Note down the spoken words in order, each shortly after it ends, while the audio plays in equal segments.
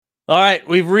All right,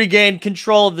 we've regained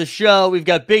control of the show. We've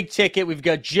got Big Ticket, we've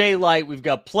got Jay Light, we've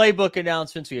got playbook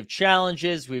announcements, we have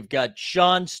challenges, we've got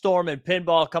Sean Storm and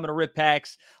Pinball coming to Rip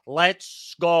Packs.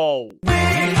 Let's go. We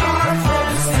are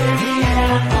from the city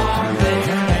and on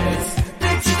Vegas.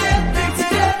 Big Ticket,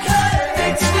 hey,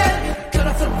 Big Ticket.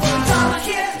 Gonna flip $1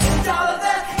 here, $1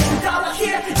 there, $1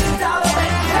 here, $1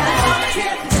 there. $1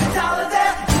 here, $1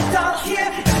 there, $1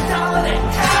 here, $1 there.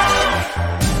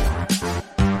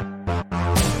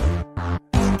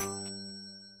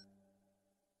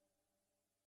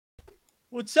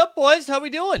 What's up, boys? How we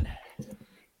doing?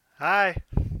 Hi.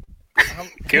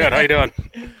 Good. How you doing?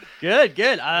 Good,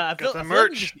 good. I feel Got the I feel like we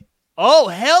merch. just- Oh,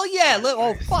 hell yeah. Look,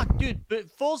 oh, Nice. fuck, dude.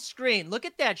 Full screen. Look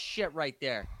at that shit right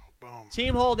there. Boom.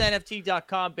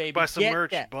 TeamHoldNFT.com, baby. Buy some Get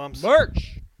merch, that bums.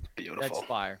 Merch. Beautiful. That's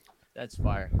fire. That's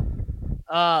fire.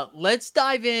 Let's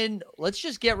dive in. Let's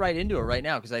just get right into it right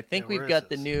now because I think Yeah, we've where got is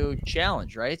the this? new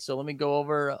challenge, right? So let me go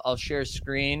over. I'll share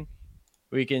screen.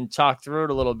 We can talk through it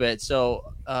a little bit.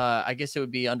 So I guess it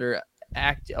would be under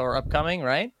act or upcoming,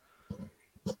 right?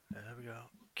 There we go.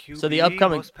 QB, So the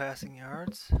upcoming- most passing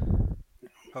yards.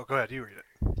 Oh, go ahead. You read it.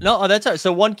 No, that's all right.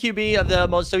 So one QB of the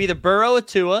most. So either Burrow or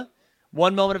Tua.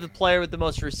 One moment of the player with the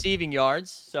most receiving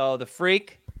yards. So the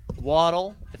Freak,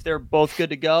 Waddle. If they're both good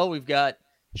to go, we've got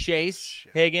Chase,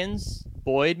 Higgins,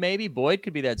 Boyd. Maybe Boyd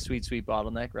could be that sweet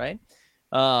bottleneck, right?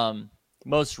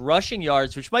 Most rushing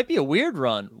yards, which might be a weird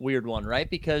one, right?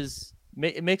 Because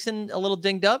Mixon a little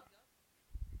dinged up.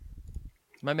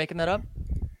 Am I making that up?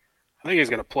 I think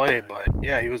he's gonna play, but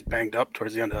yeah, he was banged up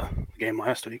towards the end of the game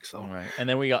last week. So All right. And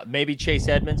then we got maybe Chase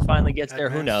Edmonds finally gets there.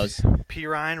 Who knows? Edmonds, P.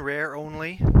 Ryan, rare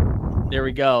only. There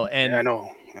we go. And yeah, I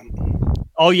know.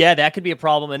 oh yeah, that could be a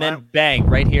problem. And Wow. then bang,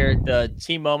 right here, the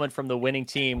team moment from the winning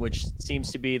team, which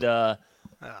seems to be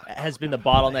has been the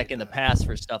bottleneck in the past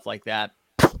for stuff like that.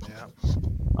 Yeah.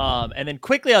 And then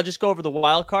quickly, I'll just go over the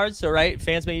wild cards. So, right,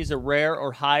 fans may use a rare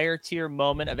or higher tier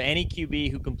moment of any QB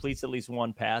who completes at least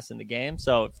one pass in the game.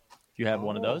 So, if you have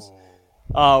one of those,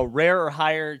 rare or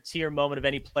higher tier moment of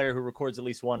any player who records at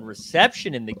least one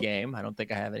reception in the game. I don't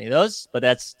think I have any of those, but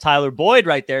that's Tyler Boyd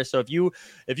right there. So, if you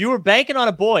were banking on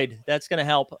a Boyd, that's going to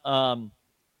help. And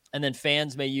then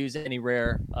fans may use any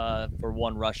rare for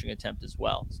one rushing attempt as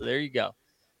well. So there you go.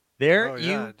 There Oh,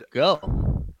 yeah. you go.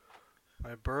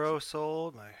 My Burrow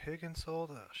sold. My Higgins sold.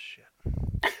 Oh, shit.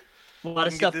 A lot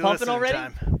of Didn't stuff get the pumping listing in already.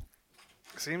 time.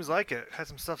 Seems like it. Had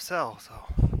some stuff sell, so.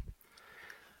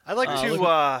 I like look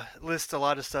to list a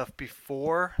lot of stuff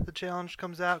before the challenge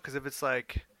comes out, because if it's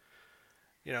like,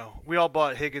 we all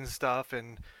bought Higgins stuff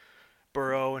and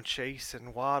Burrow and Chase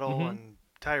and Waddle Mhm. and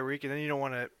Tyreek, and then you don't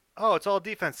want to, it's all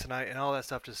defense tonight, and all that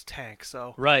stuff just tanks.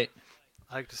 So Right.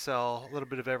 I like to sell a little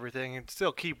bit of everything and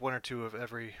still keep one or two of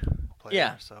every player.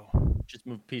 Yeah. So Just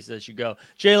move pieces as you go.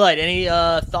 Jay Light, any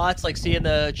thoughts like seeing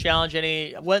the challenge?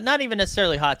 Not even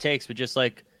necessarily hot takes, but just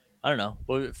like, I don't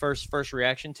know, first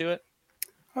reaction to it?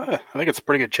 I think it's a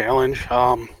pretty good challenge.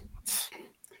 It's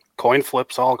coin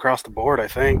flips all across the board, I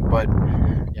think. But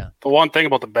Yeah. the one thing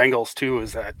about the Bengals too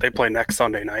is that they play next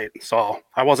Sunday night, so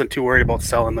I wasn't too worried about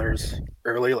selling theirs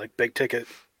early, like big ticket.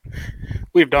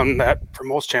 We've done that for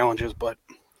most challenges, but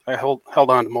I held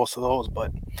on to most of those.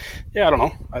 But yeah, I don't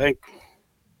know. I think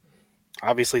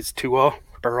obviously it's Tua,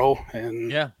 Burrow,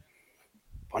 and Yeah.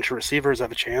 a bunch of receivers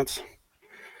have a chance.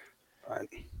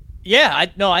 Yeah,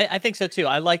 I think so too.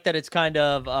 I like that it's kind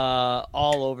of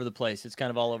all over the place. It's kind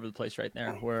of all over the place right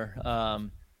there,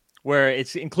 where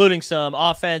it's including some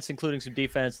offense, including some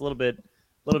defense, a little bit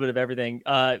of everything.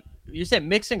 You said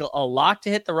mixing a lock to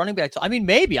hit the running back. I mean,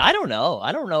 maybe. I don't know.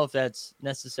 I don't know if that's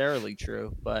necessarily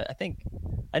true, but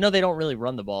I know they don't really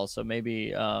run the ball, so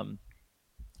maybe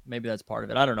that's part of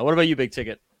it. I don't know. What about you, Big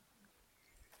Ticket?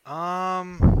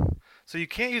 so you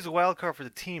can't use a wild card for the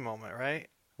team moment, right?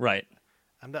 Right.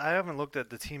 I haven't looked at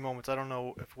the team moments. I don't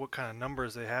know what kind of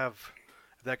numbers they have,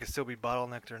 if that could still be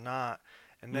bottlenecked or not.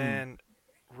 And then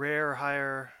rare or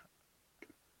higher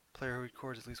player who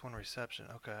records at least one reception.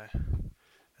 Okay.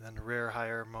 And then rare or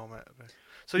higher moment.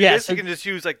 So you Yeah, basically can just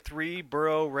use like 3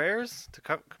 Burrow rares to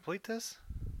complete this?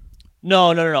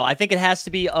 No. I think it has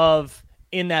to be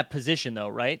in that position though,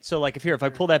 right? So like if I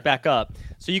pull that back up,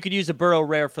 so you could use a Burrow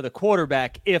rare for the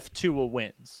quarterback if Tua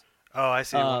wins. Oh, I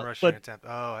see. One rushing but- attempt.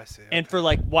 Oh, I see. And Okay. for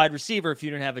like wide receiver, if you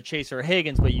didn't have a Chase or a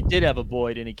Higgins, but you did have a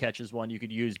Boyd and he catches one, you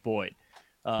could use Boyd.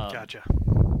 Gotcha.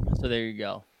 So there you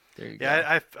go.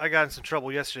 Yeah, I got in some trouble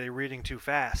yesterday reading too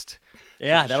fast.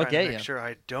 Yeah, Just that'll trying to get make you. sure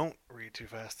I don't read too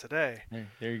fast today.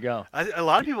 There you go. A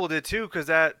lot of people did too, because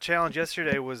that challenge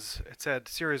yesterday it said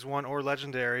Series 1 or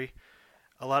Legendary.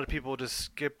 A lot of people just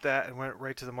skipped that and went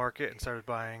right to the market and started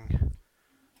buying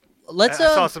let's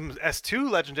I saw some S2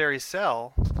 legendaries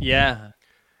sell, yeah.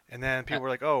 and then people were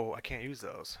like, "Oh, I can't use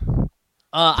those."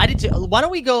 I did too. Why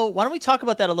don't we talk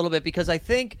about that a little bit, because I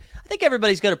think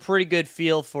everybody's got a pretty good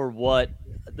feel for what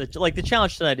the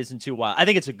challenge tonight isn't too wild. I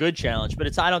think it's a good challenge,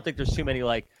 but I don't think there's too many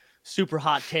like super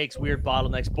hot takes, weird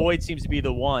bottlenecks. Boyd seems to be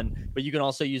the one, but you can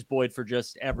also use Boyd for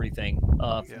just everything.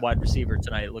 For wide receiver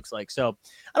tonight, it looks like. So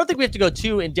I don't think we have to go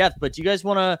too in depth, but do you guys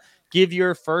want to give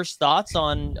your first thoughts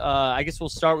on? I guess we'll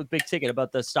start with Big Ticket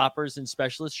about the stoppers and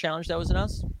specialist challenge that was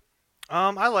announced.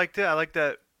 I liked it. I like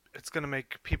that it's gonna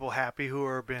make people happy who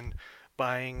have been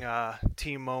buying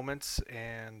team moments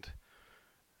and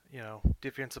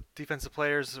defensive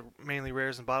players, mainly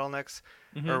rares and bottlenecks,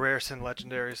 or rares and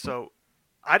legendaries. So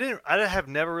I have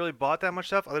never really bought that much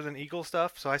stuff other than Eagle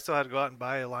stuff. So I still had to go out and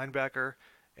buy a linebacker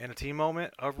and a team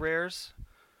moment of rares.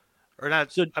 Or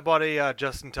not. So I bought a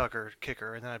Justin Tucker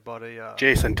kicker, and then I bought a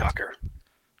Jason Tucker.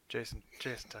 Jason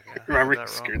Tucker. Yeah, Remember, you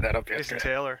screwed that up Jason yesterday.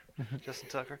 Taylor, Justin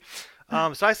Tucker.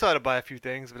 So I still had to buy a few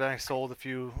things, but then I sold a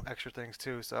few extra things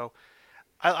too. So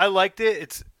I liked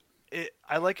it.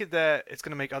 I like it that it's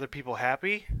going to make other people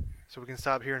happy, so we can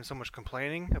stop hearing so much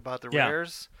complaining about the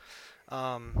rares.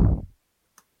 And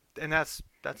that's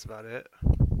about it.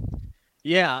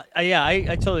 Yeah, I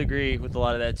totally agree with a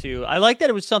lot of that too. I like that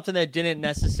it was something that didn't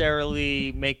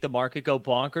necessarily make the market go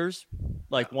bonkers,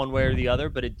 like one way or the other,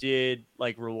 but it did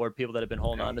like reward people that have been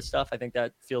holding on to stuff. I think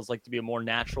that feels like to be a more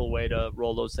natural way to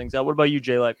roll those things out. What about you,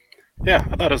 Jay? Like, Yeah,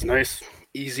 I thought it was a nice,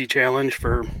 easy challenge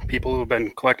for people who have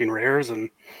been collecting rares, and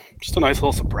just a nice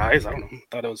little surprise. I don't know.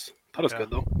 Thought it was good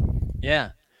though.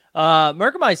 Yeah,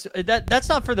 Merkemice, that's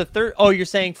not for the third. Oh, you're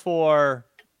saying for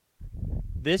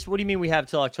this? What do you mean we have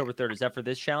till October 3rd? Is that for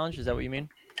this challenge? Is that what you mean?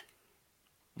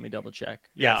 Let me double check.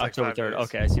 Yeah, it's like October 3rd. 5 days.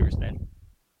 Okay, I see what you're saying.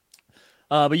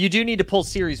 But you do need to pull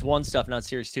Series 1 stuff, not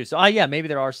Series 2. So, yeah, maybe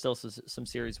there are still some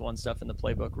Series 1 stuff in the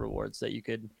playbook rewards that you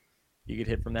could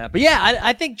hit from that. But, yeah,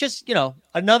 I think just,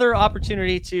 another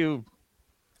opportunity to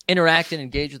interact and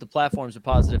engage with the platform is a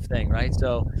positive thing, right?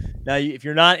 So now if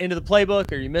you're not into the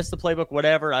playbook or you missed the playbook,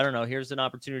 whatever, I don't know, here's an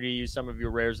opportunity to use some of your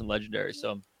rares and legendaries.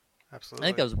 So Absolutely. I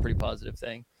think that was a pretty positive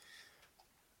thing.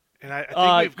 And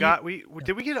I think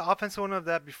did we get an offensive one of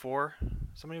that before?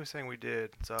 Somebody was saying we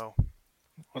did. So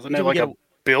Wasn't it like a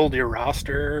build your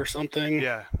roster or something?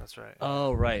 yeah, that's right.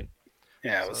 Oh, right.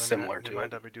 Yeah, it was similar they to might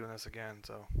it. not be doing this again.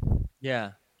 So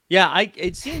Yeah.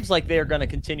 It seems like they're going to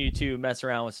continue to mess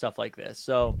around with stuff like this.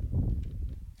 So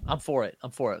I'm for it.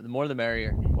 The more the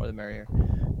merrier.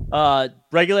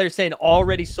 Regulator saying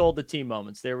already sold the team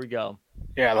moments. There we go.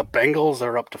 Yeah, the Bengals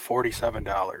are up to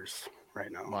 $47 right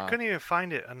now. Wow. I couldn't even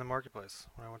find it on the marketplace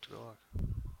when I went to go look.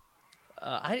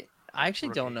 I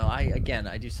actually don't know.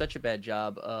 I do such a bad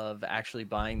job of actually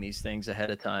buying these things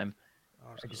ahead of time.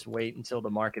 I just wait until the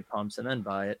market pumps and then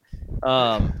buy it.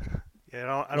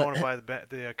 Yeah, I don't want to buy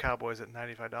the Cowboys at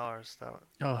 $95.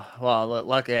 Oh well,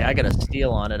 luckily I got a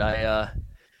steal on it. I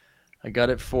got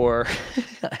it for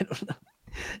I don't know,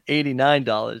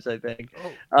 $89, I think.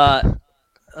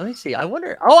 Let me see. I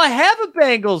wonder. Oh, I have a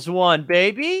Bengals one,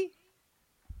 baby.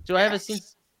 Do I have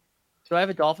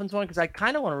a Dolphins one? Because I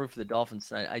kind of want to root for the Dolphins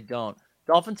tonight. I don't.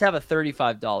 Dolphins have a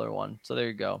 $35 one, so there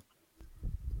you go.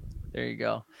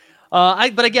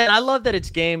 But again, I love that it's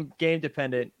game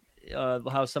dependent.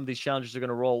 How some of these challenges are going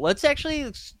to roll. Let's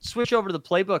actually switch over to the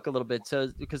playbook a little bit,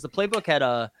 because the playbook had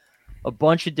a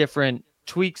bunch of different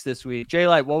tweaks this week. Jay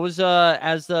Light, what was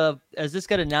as this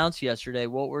got announced yesterday?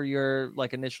 What were your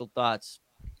initial thoughts?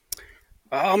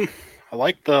 I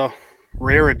like the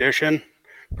rare edition.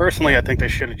 Personally, I think they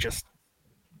should have just,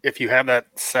 if you have that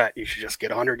set, you should just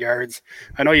get 100 yards.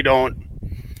 I know you don't.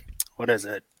 What is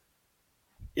it?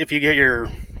 If you get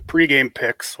your pregame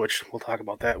picks, which we'll talk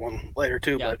about that one later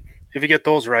too, but if you get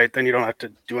those right, then you don't have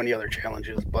to do any other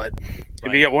challenges. But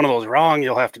if you get one of those wrong,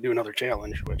 you'll have to do another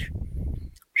challenge, which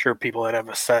I'm sure people that have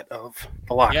a set of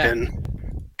the locked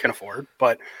in can afford.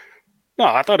 But no,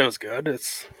 I thought it was good.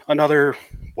 It's another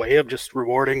way of just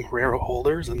rewarding rare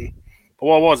holders. And but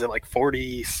what was it, like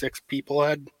 46 people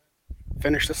had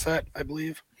finished the set, I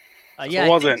believe. So it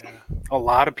wasn't a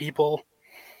lot of people.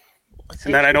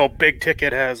 And then I know Big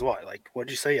Ticket has what'd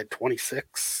you say, at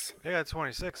 26? Yeah,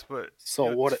 26, but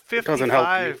so what? It 55 doesn't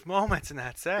help you. moments in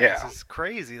that set. Yeah. This is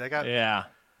crazy. Yeah.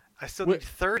 I still need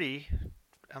 30.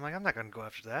 I'm like, I'm not going to go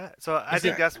after that. So I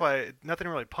think that's why nothing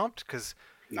really pumped, because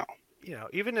no,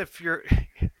 even if you're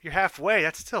halfway,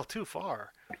 that's still too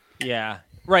far. Yeah,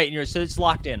 right. So it's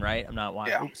locked in, right? I'm not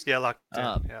watching. Yeah. Oops. Yeah, locked in.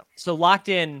 Yeah. So locked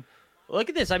in. Look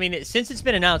at this. I mean, since it's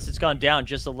been announced, it's gone down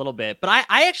just a little bit. But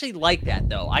I actually like that,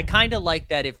 though. I kind of like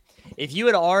that if you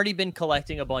had already been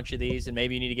collecting a bunch of these and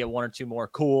maybe you need to get one or two more,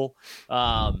 cool.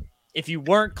 if you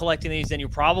weren't collecting these, then you're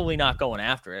probably not going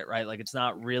after it, right? Like it's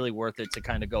not really worth it to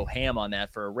kind of go ham on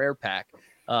that for a rare pack.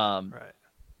 Right.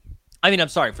 I mean, I'm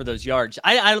sorry for those yards.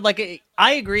 I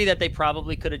agree that they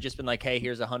probably could have just been like, hey,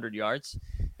 here's 100 yards.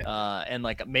 And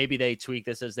like maybe they tweak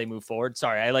this as they move forward.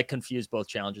 Sorry, I like confused both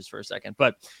challenges for a second.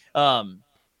 But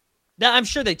I'm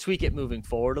sure they tweak it moving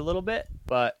forward a little bit.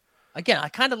 But again, I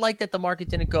kind of like that the market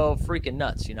didn't go freaking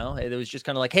nuts, you know? It was just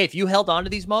kind of like, hey, if you held on to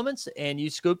these moments and you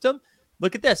scooped them,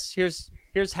 look at this. Here's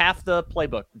half the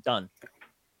playbook done.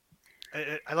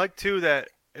 I like too that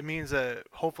it means that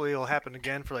hopefully it'll happen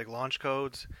again for like launch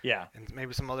codes. Yeah. And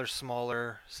maybe some other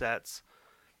smaller sets.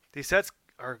 These sets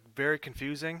are very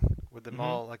confusing with them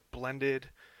all like blended.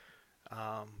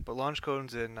 But launch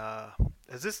codes and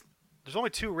there's only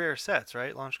 2 rare sets,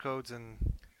 right? Launch codes and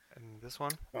this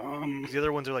one. The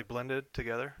other ones are like blended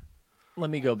together. Let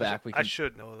me go back. I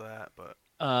should know that,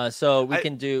 but so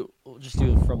we'll just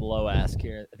do it from low ask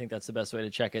here. I think that's the best way to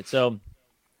check it. So,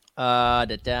 what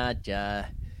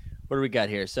do we got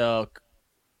here? So,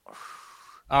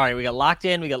 all right, we got locked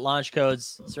in. We got launch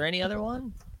codes. Is there any other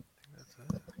one?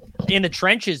 In the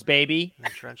trenches, baby. in the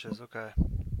trenches, okay.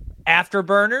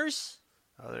 Afterburners.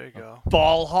 Oh, there you go.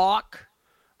 Ball hawk.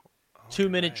 All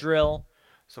 2-minute right. drill.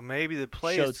 So maybe the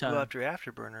play is to Showtime. go after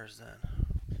afterburners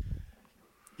then.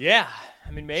 Yeah,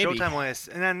 I mean maybe. Showtime only has,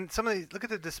 and then some of these, look at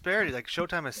the disparity. Like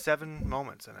Showtime has 7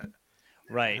 moments in it.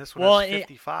 Right. And this one has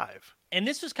 55. And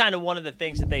this was kind of one of the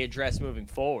things that they addressed moving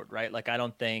forward, right? Like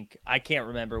I can't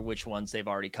remember which ones they've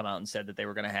already come out and said that they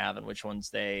were going to have and which ones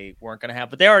they weren't going to have,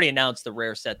 but they already announced the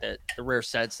rare sets that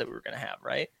we were going to have,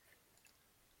 right?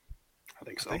 I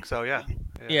think so. I think so, yeah.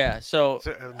 Yeah. So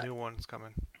So a new one's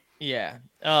coming. yeah.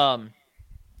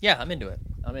 Yeah, I'm into it.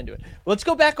 Let's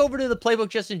go back over to the playbook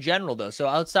just in general though. So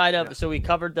outside of, so we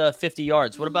covered the 50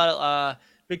 yards. What about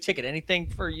big ticket? Anything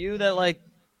for you that like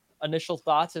initial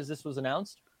thoughts as this was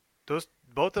announced?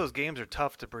 Both those games are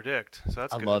tough to predict, so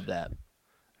that's I good. love that.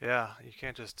 Yeah, you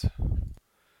can't just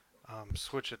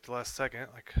switch at the last second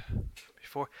like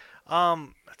before.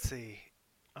 Let's see.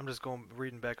 I'm just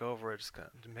reading back over it. Just got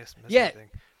to miss Yeah, anything.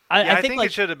 I I think like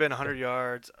it should have been 100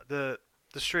 yards. The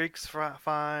streaks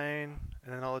fine,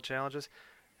 and then all the challenges.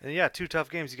 And yeah, 2 tough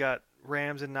games. You got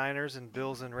Rams and Niners and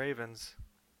Bills and Ravens.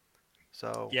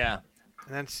 So yeah.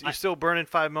 and then you're still burning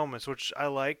 5 moments, which I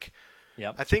like.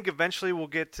 Yep. I think eventually we'll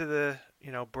get to the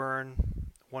burn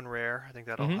 1 rare. I think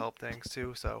that'll Mhm. help things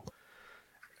too. So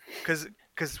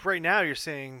because right now you're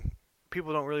seeing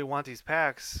people don't really want these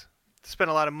packs to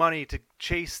spend a lot of money to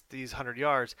chase these 100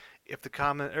 yards. If the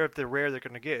common or if the rare they're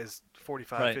going to get is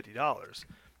 $45, Right. $50,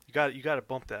 you got to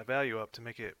bump that value up to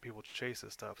make it people chase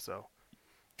this stuff. So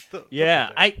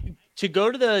Yeah, to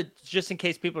go to the, just in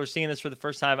case people are seeing this for the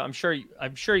first time, I'm sure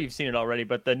you've seen it already,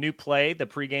 but the new play, the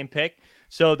pregame pick.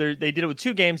 So they did it with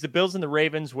 2 games, the Bills and the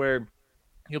Ravens, where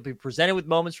you'll be presented with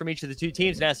moments from each of the 2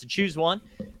 teams and asked to choose one.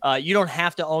 You don't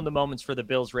have to own the moments for the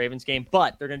Bills-Ravens game,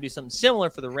 but they're going to do something similar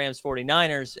for the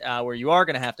Rams-49ers, where you are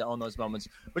going to have to own those moments,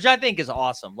 which I think is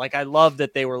awesome. Like, I love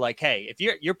that they were like, hey, if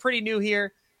you're pretty new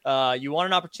here, you want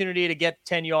an opportunity to get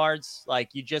 10 yards, like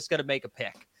you just got to make a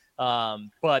pick.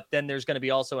 But then there's going to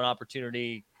be also an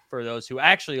opportunity for those who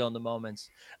actually own the moments.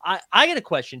 I get a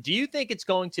question. Do you think it's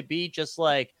going to be just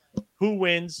like who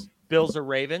wins, Bills or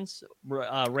Ravens,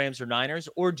 Rams or Niners?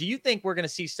 Or do you think we're going to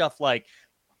see stuff like,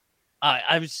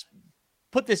 I was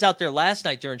put this out there last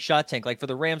night during Shot Tank, like for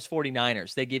the Rams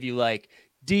 49ers, they give you like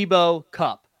Debo,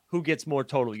 Cup, who gets more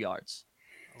total yards?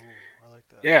 Oh, I like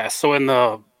that. Yeah, so in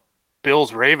the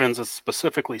Bills Ravens, it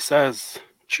specifically says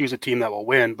choose a team that will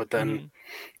win, but then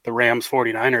the Rams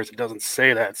 49ers, it doesn't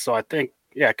say that. So I think,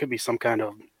 yeah, it could be some kind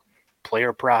of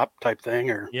player prop type thing,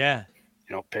 or Yeah.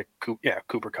 pick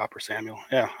Cooper Kupp or Samuel.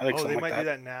 Yeah, I think Oh, they something might like do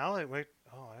that. that now. I didn't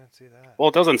see that. Well,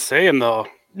 it doesn't say in the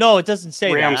No, it doesn't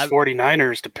say Rams that.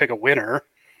 49ers to pick a winner.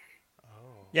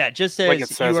 Oh, Yeah, it just Like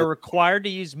says it says you are it- required to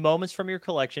use moments from your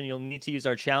collection. You'll need to use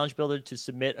our challenge builder to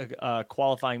submit a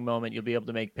qualifying moment. You'll be able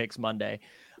to make picks Monday.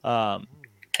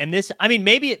 And this, I mean,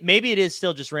 maybe it is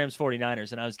still just Rams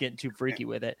 49ers, and I was getting too freaky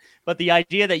with it. But the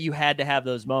idea that you had to have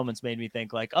those moments made me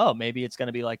think like, oh, maybe it's going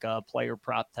to be like a player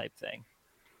prop type thing.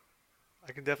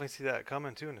 I can definitely see that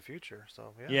coming too in the future.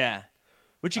 So yeah. Yeah.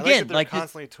 Which I again, that like, they're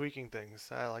constantly tweaking things.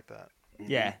 I like that.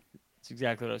 yeah, that's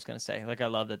exactly what I was going to say. Like, I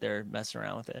love that they're messing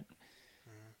around with it.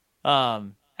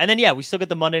 And then, yeah, we still get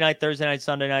the Monday night, Thursday night,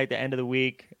 Sunday night, the end of the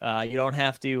week. You don't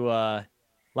have to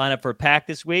line up for a pack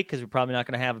this week because we're probably not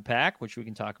going to have a pack, which we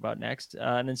can talk about next.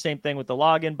 And then same thing with the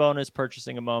login bonus,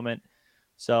 purchasing a moment.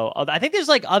 So I think there's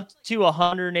like up to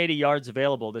 180 yards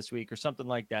available this week or something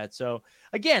like that. So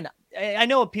again, I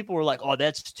know people were like, oh,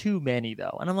 that's too many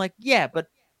though. And I'm like, yeah, but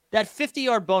that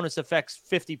 50-yard bonus affects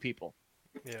 50 people.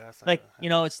 Yeah, that's not Like, gonna you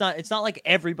know, it's not like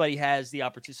everybody has the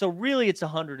opportunity. So really it's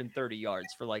 130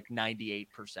 yards for like 98%.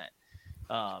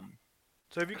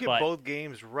 So if you get But both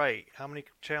games right, how many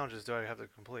challenges do I have to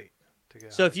complete to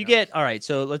get? so if 100 you yards? get, all right,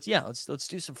 so let's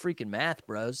do some freaking math,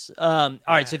 bros. All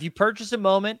right, so Yeah. if you purchase a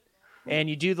moment and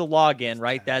you do the login,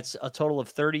 right, that's a total of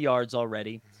 30 yards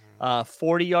already.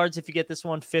 40 yards if you get this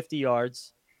one, 50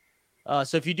 yards.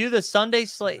 So if you do the Sunday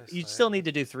slate, Sunday you slate. still need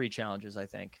to do 3 challenges, I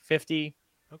think. 50.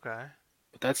 Okay.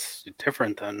 But that's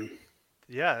different than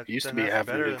Yeah, it used to then be that's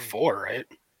having to better do than 4, right?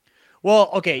 Well,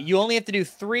 okay, you only have to do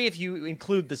 3 if you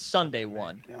include the Sunday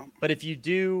one. Yeah. But if you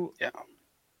do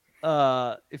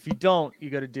Yeah. if you don't, you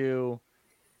got to do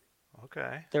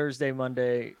Okay. Thursday,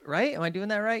 Monday, right? Am I doing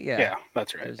that right? Yeah,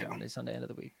 that's right. Thursday, Yeah. Monday, Sunday, end of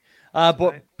the week. So But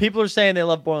night- people are saying they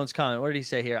love Borland's comment. What did he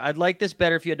say here? I'd like this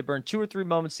better if you had to burn 2 or 3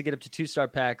 moments to get up to 2-star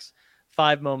packs.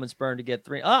 5 moments burned to get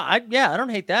 3. I don't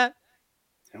hate that.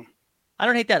 Yeah. I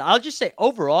don't hate that. I'll just say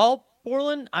overall,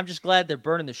 Borland, I'm just glad they're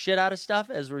burning the shit out of stuff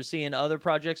as we're seeing other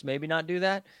projects maybe not do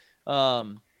that.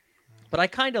 But I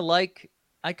kind of like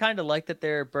that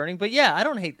they're burning. But yeah, I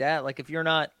don't hate that. Like if you're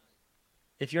not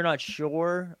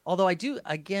sure, although I do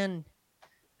again.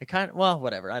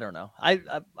 Whatever. I don't know.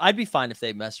 I'd be fine if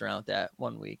they mess around with that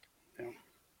 1 week. Yeah.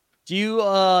 Do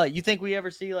you think we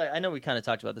ever see, like, I know we kind of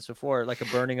talked about this before, like a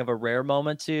burning of a rare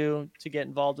moment to get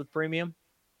involved with premium?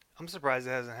 I'm surprised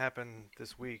it hasn't happened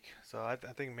this week. So I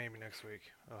think maybe next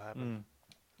week it'll happen.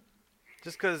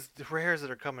 Just because the rares that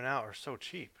are coming out are so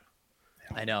cheap.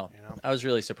 I know. You know? I was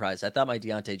really surprised. I thought my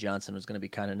Deontay Johnson was going to be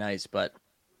kind of nice, but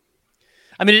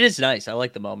I mean, it is nice. I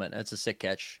like the moment. It's a sick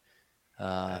catch.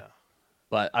 Yeah.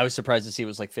 But I was surprised to see it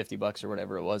was like $50 or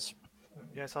whatever it was.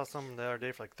 Yeah, I saw some the other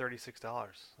day for like $36.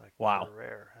 Like Wow. for a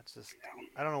rare. That's just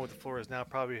I don't know what the floor is now.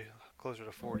 Probably closer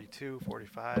to 42,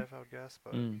 45, I would guess.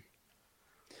 But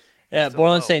Yeah, Still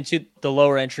Borland's low. saying too, the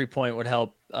lower entry point would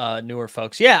help newer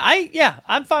folks. Yeah,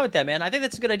 I'm fine with that, man. I think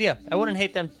that's a good idea. I wouldn't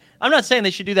hate them. I'm not saying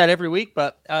they should do that every week,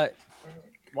 but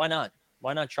why not?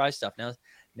 Why not try stuff now?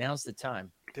 Now's the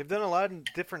time. they've done a lot of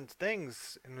different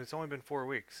things, and it's only been 4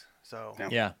 weeks. So Yeah.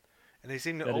 Yeah. and they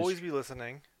seem to That is always be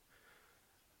listening.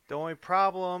 The only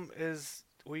problem is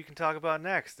what you can talk about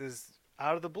next is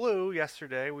out of the blue.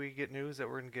 Yesterday we get news that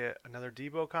we're gonna get another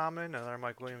Debo common, another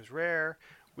Mike Williams rare.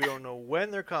 We don't know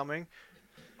when they're coming.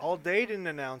 All day didn't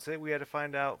announce it. We had to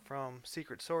find out from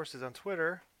secret sources on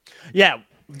Twitter. Yeah,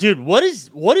 dude, what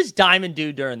does Diamond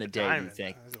do during the day, Diamond, do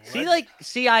you think? he's a Is he legend. like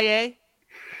CIA?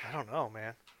 I don't know,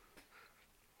 man.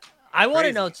 I want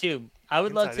to Crazy. know too. I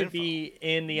would love Inside to info. be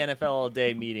in the NFL all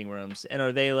day meeting rooms. And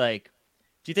are they like,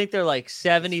 do you think they're like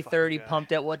 70, 30 guy.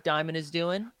 pumped at what Diamond is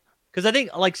doing? Because I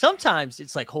think like sometimes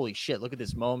it's like, holy shit, look at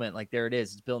this moment. Like there it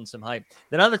is. It's building some hype.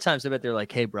 Then other times I bet they're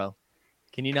like, hey, bro,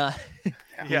 can you not, can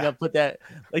you Yeah. not put that?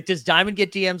 Like, does Diamond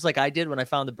get DMs like I did when I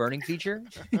found the burning feature?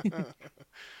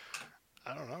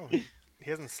 I don't know. He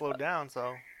hasn't slowed down,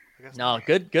 so I guess No, not.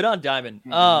 good on Diamond.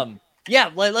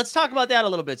 Yeah, let's talk about that a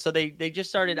little bit. So they just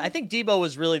started. I think Debo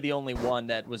was really the only one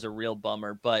that was a real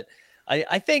bummer, but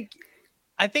I think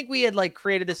we had like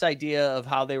created this idea of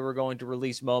how they were going to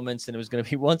release moments, and it was going to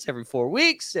be once every 4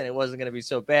 weeks, and it wasn't going to be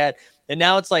so bad. And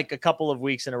now it's like a couple of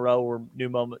weeks in a row where new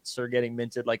moments are getting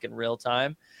minted like in real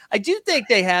time. I do think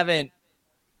they haven't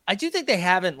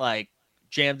like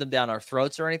jammed them down our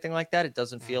throats or anything like that. It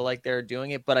doesn't feel like they're doing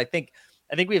it, but I think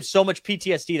we have so much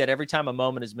PTSD that every time a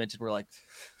moment is minted, we're like,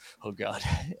 oh God.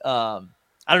 I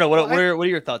don't know. What are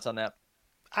your thoughts on that?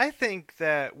 I think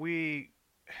that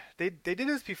they did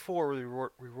this before with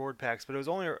reward packs, but it was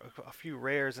only a few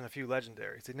rares and a few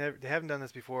legendaries. They haven't done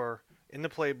this before in the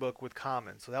playbook with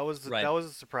commons, so that was Right. a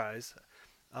surprise.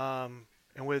 And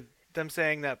with them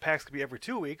saying that packs could be every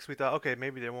 2 weeks, we thought, okay,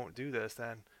 maybe they won't do this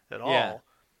then at Yeah. all,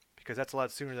 because that's a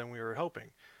lot sooner than we were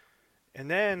hoping. And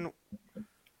then,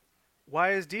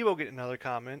 why is Debo getting another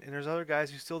common, and there's other guys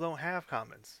who still don't have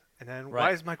commons? And then why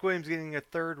Right. is Mike Williams getting a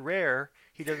third rare?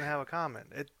 He doesn't have a common.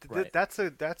 Right. That's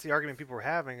the argument people were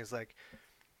having, is like,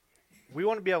 we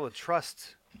want to be able to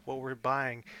trust what we're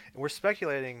buying, and we're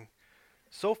speculating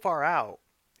so far out.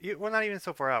 Well, not even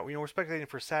so far out. We're speculating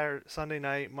for Saturday, Sunday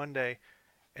night, Monday,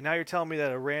 and now you're telling me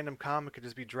that a random common could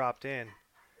just be dropped in,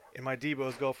 and my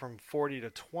Debos go from 40 to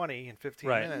 20 in 15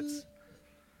 Right. minutes.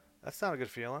 That's not a good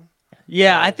feeling.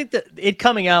 Yeah, I think that it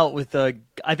coming out with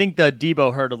I think the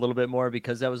Debo hurt a little bit more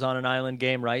because that was on an island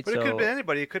game, right? But so it could have been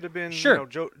anybody. It could have been Sure.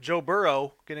 Joe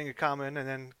Burrow getting a common and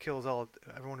then kills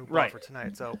everyone who bought Right. for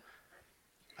tonight. So,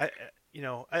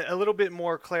 a little bit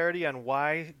more clarity on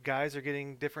why guys are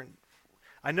getting different.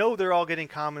 I know they're all getting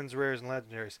commons, rares, and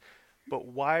legendaries, but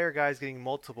why are guys getting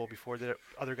multiple before the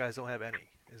other guys don't have any?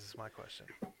 Is my question.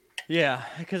 Yeah,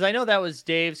 because I know that was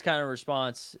Dave's kind of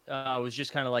response. Was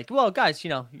just kind of like, well, guys,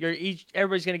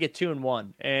 everybody's gonna get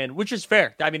 2-1, and which is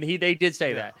fair. I mean, they did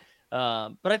say Yeah.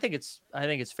 that. But I think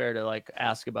it's fair to like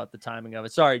ask about the timing of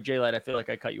it. Sorry, J-Light, I feel like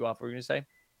I cut you off. What were you gonna say?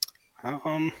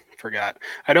 Forgot.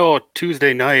 I know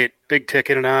Tuesday night, Big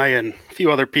Ticket and I and a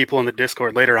few other people in the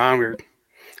Discord later on,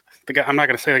 the guy, I'm not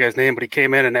going to say the guy's name, but he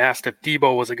came in and asked if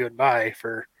Debo was a good buy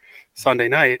for Sunday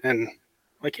night. And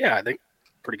like, yeah, I think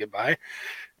pretty good buy.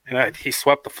 And he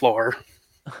swept the floor.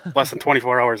 Less than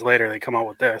 24 hours later, they come out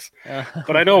with this.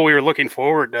 But I know we were looking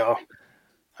forward to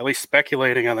at least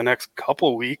speculating on the next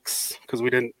couple weeks because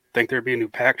we didn't think there'd be a new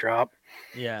pack drop.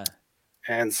 Yeah.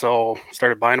 And so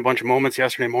started buying a bunch of moments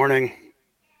yesterday morning.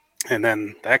 And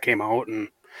then that came out. And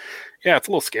yeah, it's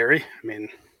a little scary. I mean,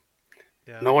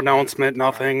 Yeah. no announcement,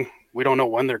 nothing. We don't know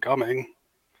when they're coming.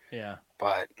 Yeah.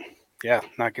 But yeah,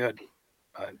 not good.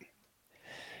 But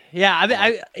Yeah, I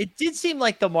mean, it did seem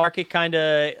like the market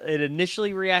it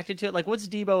initially reacted to it. Like, what's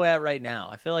Debo at right now?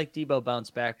 I feel like Debo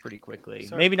bounced back pretty quickly.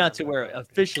 Sorry, Maybe not to Carmen. where it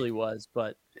officially was,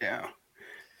 but yeah.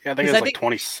 Yeah, I think it 'Cause was I like think-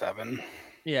 27.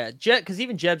 yeah, because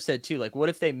even Jeb said too, like, what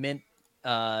if they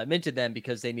minted them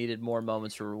because they needed more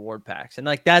moments for reward packs, and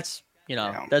like that's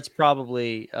Yeah. that's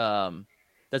probably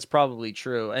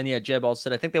true. And yeah, Jeb also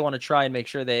said I think they want to try and make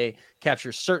sure they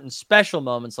capture certain special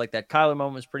moments, like that Kyler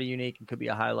moment was pretty unique and could be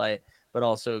a highlight, but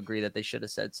also agree that they should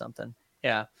have said something.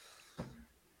 Yeah.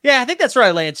 Yeah, I think that's where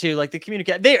I land too. Like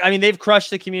the they've crushed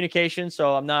the communication,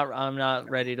 so I'm not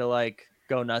ready to like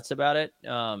go nuts about it.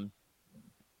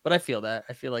 But I feel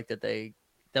like that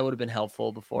would have been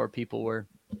helpful before people were,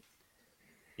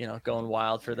 going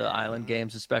wild for the island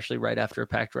games, especially right after a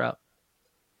packed route.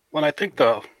 Well, I think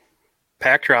the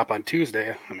pack drop on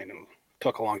Tuesday, I mean, it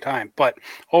took a long time. But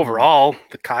overall,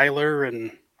 the Kyler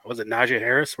and was it Najee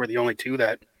Harris were the only two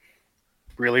that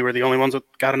really were the only ones that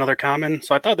got another common.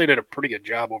 So I thought they did a pretty good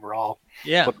job overall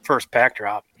Yeah. with the first pack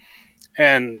drop.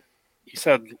 And you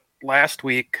said last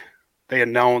week they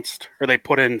announced or they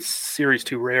put in Series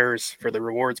 2 rares for the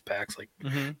rewards packs like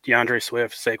Mhm. DeAndre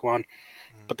Swift, Saquon.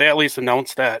 But they at least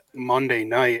announced that Monday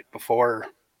night before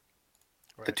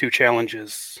the Right. two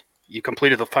challenges. You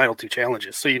completed the final two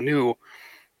challenges. So you knew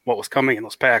what was coming in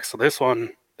those packs. So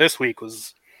this week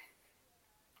was,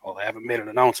 well, they haven't made an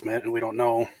announcement and we don't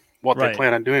know what Right. they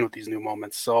plan on doing with these new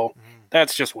moments. So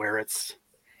that's just where it's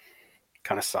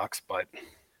kind of sucks, but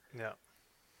Yeah.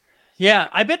 Yeah,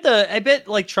 I bet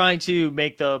like trying to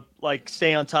make the like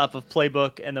stay on top of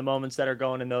playbook and the moments that are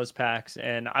going in those packs.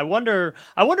 And I wonder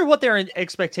what their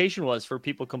expectation was for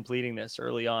people completing this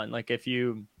early on. Like if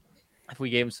we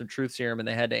gave them some truth serum and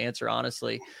they had to answer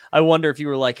honestly, I wonder if you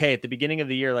were like, hey, at the beginning of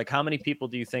the year, like how many people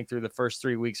do you think through the first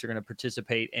 3 weeks are going to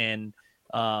participate in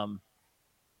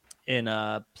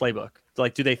playbook?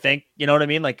 Like, do they think, you know what I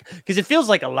mean? Like, because it feels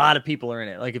like a lot of people are in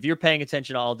it. Like if you're paying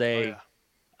attention all day, yeah.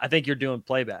 I think you're doing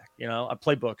playback, a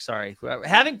playbook. Sorry.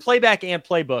 Having playback and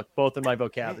playbook both in my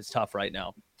vocab is tough right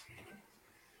now.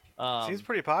 Seems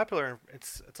pretty popular. And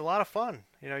it's a lot of fun.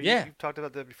 Yeah. You've talked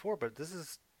about that before, but I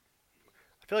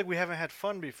feel like we haven't had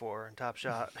fun before in Top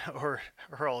Shot or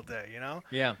all day,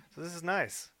 Yeah. So this is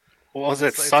nice. what was it,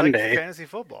 It's like Sunday? fantasy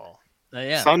football.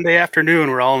 Yeah. Sunday afternoon,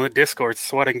 we're all in the Discord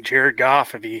sweating Jared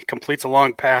Goff if he completes a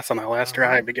long pass on that last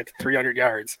drive to get to 300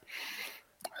 yards.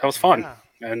 That was fun. Yeah.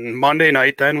 And Monday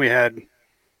night, then we had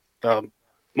the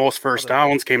most first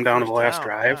downs came down to the first last down,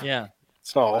 drive. Yeah.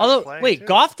 So Although, playing, wait, too.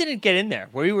 Goff didn't get in there.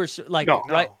 We were like, No.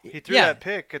 No, right? he threw Yeah. that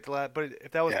pick at the last, but if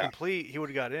that was Yeah. complete, he would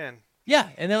have got in. Yeah.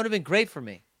 And that would have been great for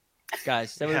me,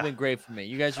 guys. That would have Yeah. been great for me.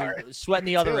 You guys are sweating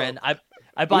the other too. end.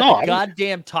 I bought No, the I-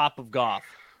 goddamn top of Goff.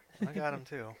 I got him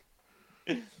too.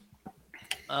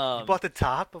 Um, You bought the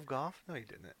top of golf? No, you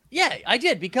didn't. Yeah, I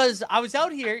did because I was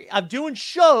out here. I'm doing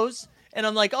shows, and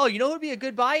I'm like, oh, you know what would be a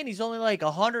good buy? And he's only like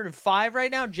 105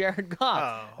 right now, Jared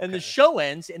Goff. Oh, And the okay. show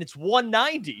ends, and it's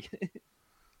 190.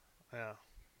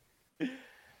 Yeah.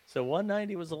 So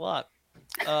 190 was a lot.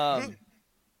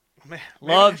 Maybe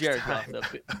Love next Jared time.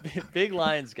 Goff, though. Big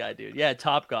Lions guy, dude. Yeah,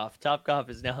 Top Golf. Top Golf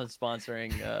is now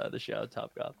sponsoring the show,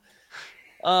 Top Golf.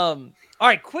 All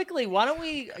right, quickly, why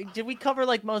don't did we cover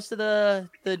like most of the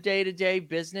day-to-day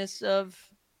business of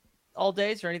all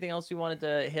days or anything else you wanted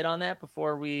to hit on that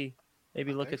before we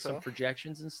maybe look think at some so.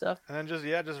 projections and stuff? And then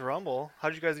just Rumble. How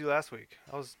did you guys do last week?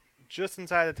 I was just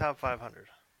inside the top 500.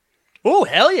 Oh,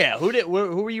 hell yeah. Who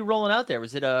were you rolling out there?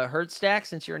 Was it a Hurt stack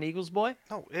since you're an Eagles boy?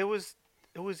 No, it was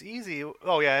easy.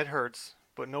 Oh yeah, it hurts,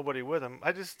 but nobody with him.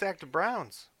 I just stacked the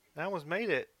Browns. That almost made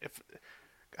it.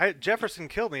 Jefferson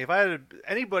killed me. If I had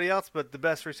anybody else but the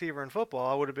best receiver in football,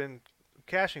 I would have been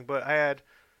cashing. But I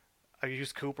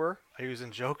used Cooper. I used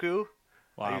Njoku.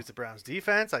 I Wow. used the Browns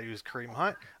defense. I used Kareem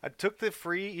Hunt. I took the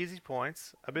free, easy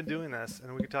points. I've been doing this,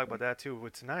 and we can talk about that too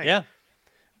with tonight. Yeah.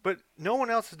 But no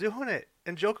one else is doing it.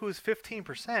 And Njoku is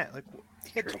 15%. Like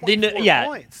he had The 24 yeah.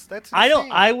 points. That's insane.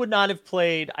 I would not have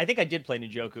played. I think I did play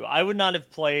Njoku. I would not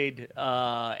have played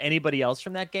anybody else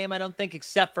from that game. I don't think,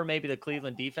 except for maybe the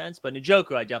Cleveland defense. But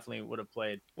Njoku, I definitely would have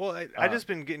played. Well, I just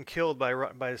been getting killed by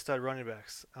the stud running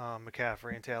backs,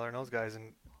 McCaffrey and Taylor and those guys,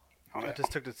 and Oh, I yeah.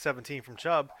 just took the 17 from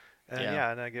Chubb, and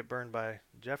Yeah. and I get burned by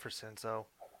Jefferson. So,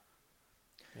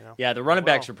 Yeah, the running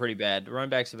backs well. are pretty bad. The running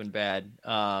backs have been bad.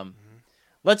 Mm-hmm.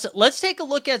 Let's take a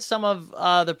look at some of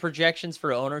the projections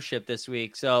for ownership this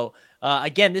week. So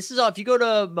again, this is all. If you go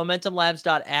to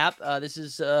MomentumLabs.app, this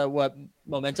is what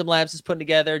Momentum Labs is putting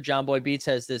together. John Boy Beats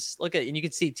has this. Look at, and you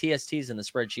can see TST's in the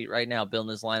spreadsheet right now,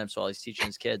 building his lineups while he's teaching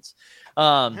his kids.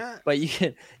 But you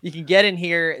can get in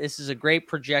here. This is a great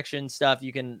projection stuff.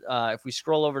 You can if we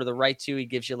scroll over to the right too, he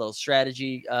gives you a little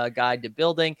strategy guide to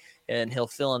building, and he'll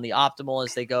fill in the optimal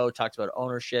as they go. Talks about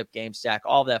ownership, game stack,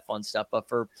 all of that fun stuff. But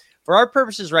for our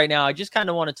purposes right now, I just kind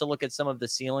of wanted to look at some of the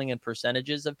ceiling and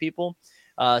percentages of people.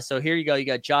 So here you go. You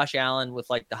got Josh Allen with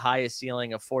like the highest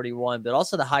ceiling of 41, but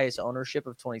also the highest ownership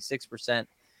of 26%.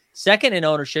 Second in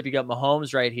ownership, you got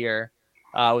Mahomes right here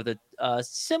with a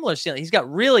similar ceiling. He's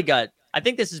really got, I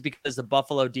think this is because the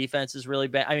Buffalo defense is really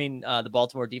bad. The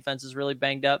Baltimore defense is really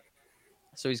banged up.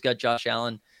 So he's got Josh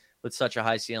Allen with such a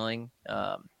high ceiling.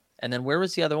 And then where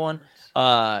was the other one?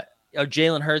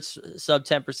 Jalen Hurts sub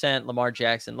 10%, Lamar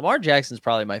Jackson. Lamar Jackson's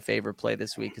probably my favorite play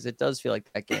this week because it does feel like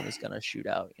that game is going to shoot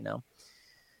out,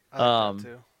 I like that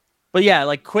too. But yeah,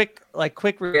 like quick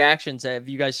reactions. Have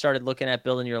you guys started looking at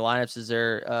building your lineups? Is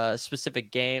there a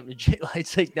specific game?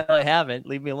 It's like, no, I haven't.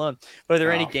 Leave me alone. But are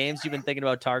there any games you've been thinking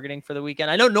about targeting for the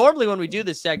weekend? I know normally when we do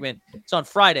this segment, it's on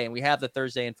Friday and we have the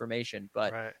Thursday information,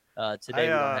 but Right. today we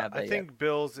don't have that I yet. think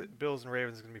Bills and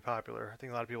Ravens is going to be popular. I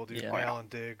think a lot of people do Yeah. Allen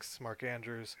Diggs, Mark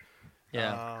Andrews.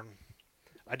 Yeah.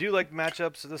 I do like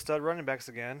matchups of the stud running backs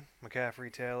again.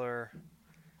 McCaffrey, Taylor,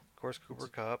 of course, Cooper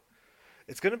Kupp.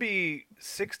 It's going to be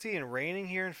 60 and raining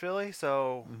here in Philly,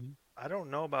 so I don't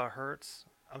know about Hurts.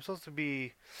 I'm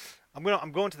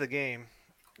going to the game,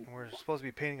 and we're supposed to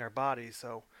be painting our bodies,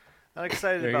 so not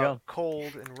excited There you about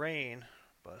cold and rain.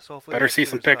 But so hopefully Better that see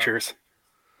some clears up. pictures.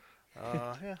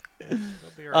 Yeah, they'll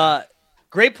be all right.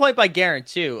 Great point by Garen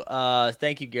too.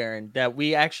 Thank you, Garen. That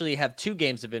we actually have 2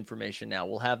 games of information now.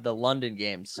 We'll have the London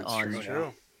games That's on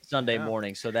True. Sunday Yeah.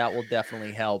 morning, so that will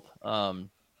definitely help.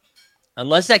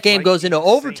 Unless that game Vikings, goes into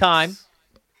overtime, Saints.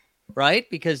 right?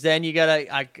 Because then you gotta.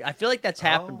 I feel like that's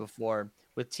happened Oh. before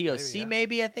with TOC. Maybe, yeah.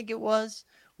 Maybe I think it was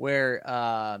where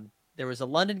there was a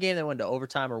London game that went to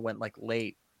overtime or went like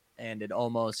late, and it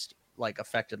almost like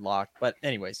affected lock. But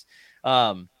anyways,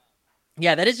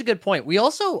 yeah, that is a good point. We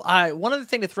also, one other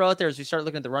thing to throw out there as we start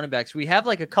looking at the running backs, we have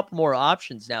like a couple more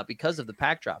options now because of the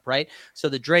pack drop, right? So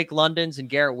the Drake Londons and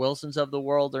Garrett Wilsons of the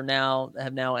world have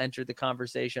now entered the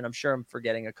conversation. I'm sure I'm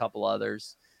forgetting a couple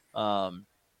others.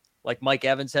 Like Mike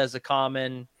Evans has a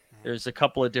common. There's a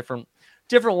couple of different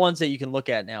ones that you can look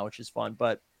at now, which is fun.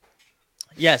 But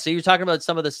yeah, so you're talking about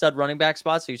some of the stud running back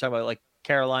spots. So you're talking about like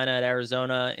Carolina at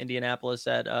Arizona, Indianapolis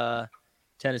at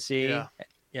Tennessee. Yeah.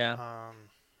 Yeah.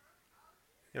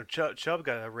 Chubb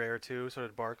got a rare too, so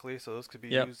did Barkley. So those could be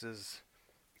Yep. used as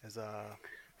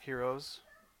heroes.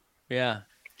 Yeah.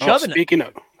 Oh, Chubb and- speaking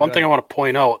of, one Go thing ahead. I want to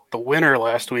point out, the winner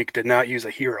last week did not use a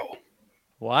hero.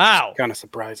 Wow. Kind of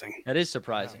surprising. That is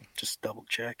surprising. Just double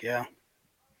check, yeah.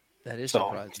 That is So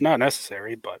surprising. it's not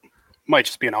necessary, but might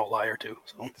just be an outlier too.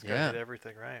 So, This guy Yeah. did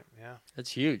everything right. Yeah.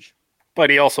 That's huge. but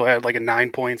he also had like a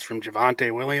 9 points from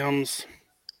Javonte Williams.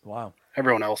 Wow.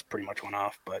 Everyone else pretty much went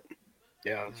off, but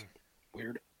yeah, it's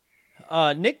weird.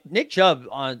 Nick Chubb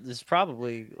on this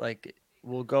probably like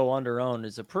will go under owned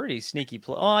is a pretty sneaky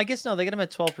play. Oh, I guess no, they get him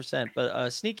at 12%, but a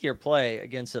sneakier play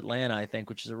against Atlanta, I think,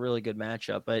 which is a really good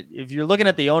matchup. But if you're looking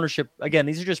at the ownership, again,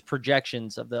 these are just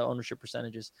projections of the ownership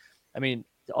percentages. I mean,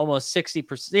 almost 60%,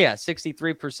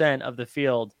 63% of the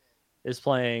field is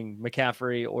playing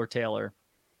McCaffrey or Taylor.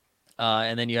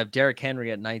 And then you have Derrick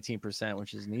Henry at 19%,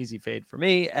 which is an easy fade for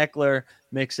me. Eckler,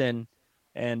 Mixon,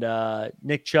 and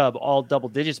Nick Chubb, all double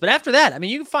digits. But after that, I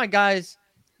mean, you can find guys,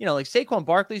 like Saquon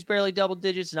Barkley's barely double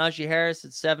digits. Najee Harris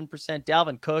at 7%.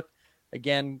 Dalvin Cook,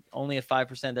 again, only at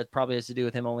 5%. That probably has to do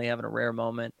with him only having a rare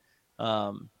moment.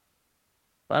 But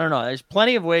I don't know. There's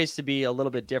plenty of ways to be a little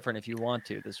bit different if you want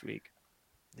to this week.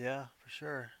 Yeah, for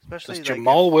sure. Especially Does like,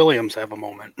 Jamal Williams have a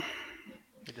moment?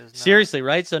 he does not. Seriously,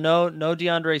 right? So no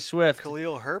DeAndre Swift.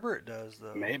 Khalil Herbert does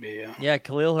though. Maybe, yeah. Yeah,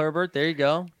 Khalil Herbert. There you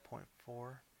go.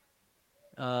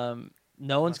 0.4.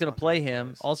 No one's That's going not to play third him.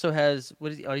 place. Also has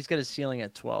what is he? Oh, he's got a ceiling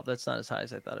at 12. That's not as high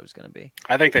as I thought it was going to be.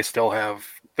 I think they still have.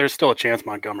 There's still a chance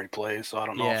Montgomery plays, so I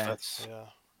don't know Yeah. if that's Yeah.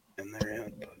 in there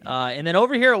yet. But And then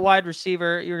over here at wide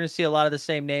receiver, you're going to see a lot of the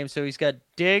same names. So he's got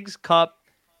Diggs, Cup,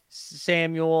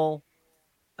 Samuel,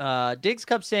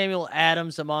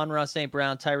 Adams, Amon-Ra, St.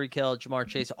 Brown, Tyreek Hill, Jamar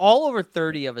Chase, all over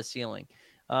 30 of a ceiling.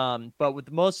 But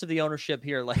with most of the ownership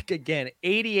here, like again,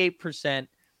 88%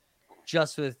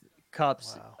 just with Cup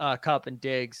and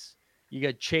Diggs. You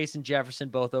got Chase and Jefferson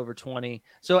both over 20.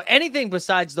 So anything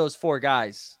besides those four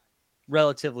guys,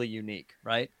 relatively unique,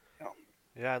 right?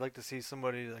 Yeah, I'd like to see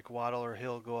somebody like Waddle or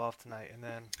Hill go off tonight, and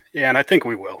then yeah, and I think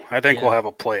we will. I think Yeah. we'll have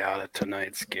a play out of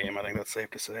tonight's game. I think that's safe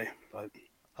to say. But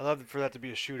I'd love for that to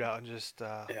be a shootout and just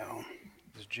yeah,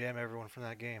 just jam everyone from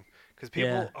that game because people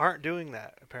Yeah. aren't doing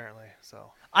that apparently.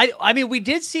 So I mean, we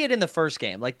did see it in the first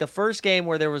game, like the first game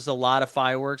where there was a lot of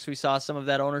fireworks. We saw some of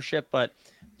that ownership, but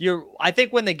I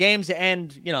think when the games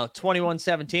end,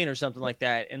 21-17 or something like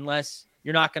that, unless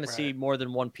you're not going to see Right. more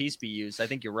than one piece be used, I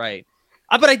think you're right.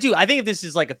 But I think if this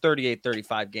is like a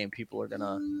 38-35 game, people are going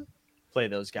to play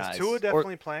those guys. is Tua Or-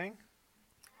 definitely playing?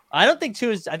 I don't think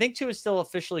Tua is still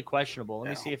officially questionable. Let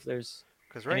me Yeah. see if there's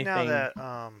Because right now anything-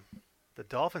 that the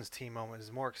Dolphins team moment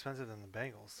is more expensive than the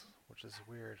Bengals, which is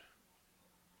weird.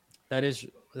 that is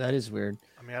weird.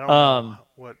 I mean, I don't Um, know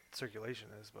what circulation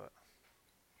is, but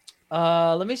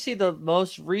Let me see the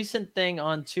most recent thing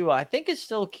on Tua. I think it's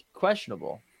still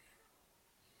questionable.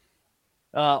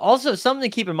 Also, something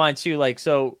to keep in mind too,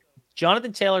 so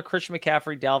Jonathan Taylor, Christian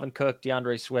McCaffrey, Dalvin Cook,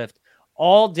 DeAndre Swift,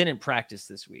 all didn't practice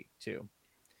this week too.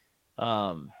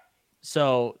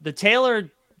 So the Taylor,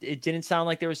 it didn't sound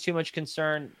like there was too much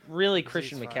concern. Really, He's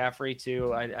Christian fine. McCaffrey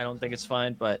too. I don't think it's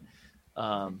fine, but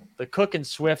the Cook and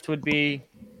Swift would be,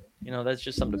 that's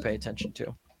just something to pay attention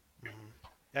to.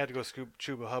 I had to go scoop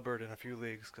Chuba Hubbard in a few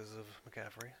leagues because of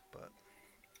McCaffrey. But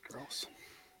gross.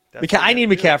 that's what I you need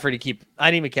have to do.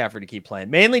 McCaffrey to keep playing,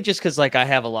 mainly just because I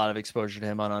have a lot of exposure to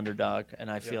him on Underdog,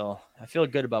 and I feel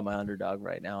good about my Underdog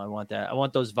right now. I want that. I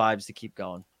want those vibes to keep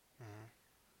going.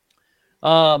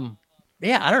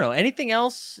 Yeah, I don't know. Anything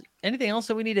else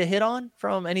that we need to hit on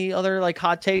from any other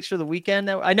hot takes for the weekend?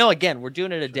 I know again we're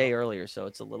doing it a day earlier, so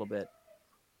it's a little bit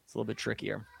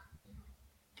trickier.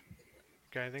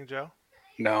 Got anything, Joe?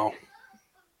 No,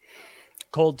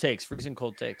 Cold takes, freezing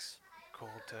cold takes.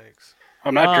 Cold takes.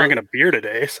 I'm not drinking a beer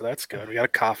today, so that's good. We got a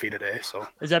coffee today, so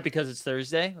Is that because it's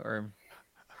Thursday or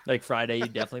Friday?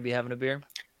 You'd definitely be having a beer.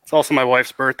 it's also my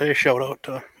wife's birthday. Shout out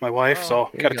to my wife. So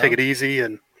there got to you take go. it easy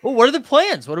and Well, what are the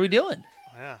plans? What are we doing?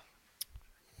 Yeah.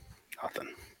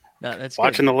 nothing. No, that's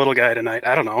Watching good. the little guy tonight.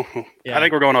 I don't know. Yeah. I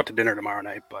think we're going out to dinner tomorrow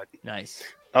night, but Nice.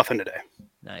 nothing today.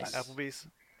 Nice. Applebee's.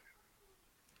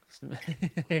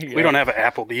 We don't have an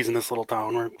Applebee's in this little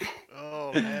town. We're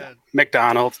Oh man.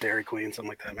 McDonald's, Dairy Queen, something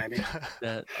like that, maybe.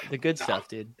 the good stuff,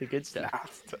 dude. The good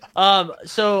stuff.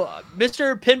 So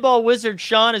Mr. Pinball Wizard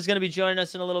Sean is going to be joining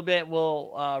us in a little bit.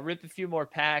 We'll rip a few more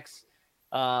packs.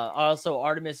 Also,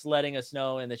 Artemis letting us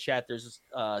know in the chat there's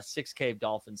 6K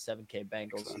Dolphins, 7K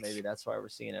Bengals. So maybe that's why we're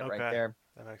seeing it right Okay. there.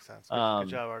 That makes sense. Good, Um,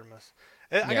 good job, Artemis.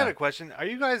 I yeah. got a question. Are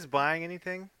you guys buying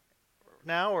anything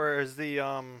now, or is the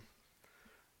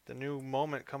new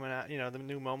moment coming out? The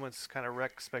new moment's kind of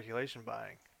wreck speculation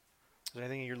buying. Is there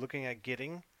anything you're looking at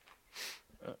getting?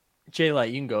 Jay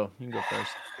Light, you can go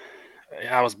first.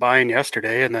 Yeah, I was buying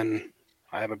yesterday, and then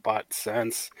I haven't bought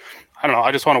since. I don't know.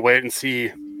 I just want to wait and see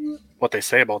what they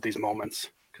say about these moments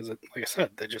because, like I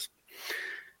said, they just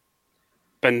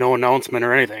been no announcement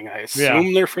or anything. I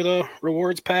assume they're for the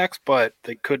rewards packs, but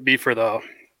they could be for the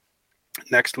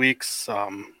next week's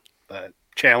the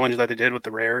challenge that they did with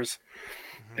the rares.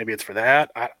 Maybe it's for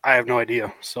that. I have no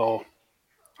idea. So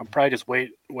I'm probably just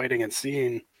waiting and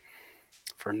seeing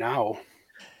for now.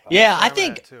 Yeah, I Where I'm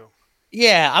think. at, too.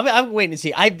 Yeah, I'm waiting to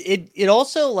see. It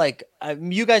also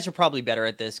you guys are probably better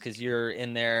at this because you're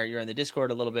in there. You're in the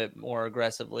Discord a little bit more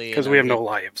aggressively Because and we have I'm- no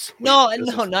lives. No,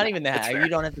 This no, is- not even it's that. fair. You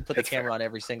don't have to put the It's camera fair. on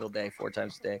every single day, 4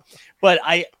 times a day. But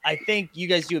I think you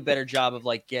guys do a better job of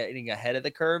getting ahead of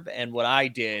the curve. And what I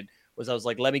did was I was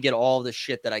like, let me get all the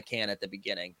shit that I can at the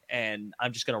beginning, and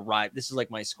I'm just gonna ride. This is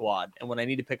like my squad. And when I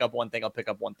need to pick up one thing, I'll pick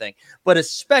up one thing. But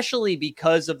especially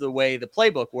because of the way the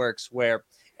playbook works, where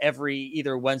every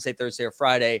either Wednesday, Thursday, or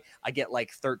Friday, I get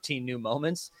 13 new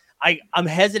moments. I'm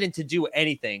hesitant to do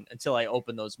anything until I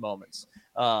open those moments.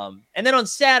 And then on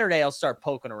Saturday, I'll start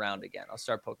poking around again. I'll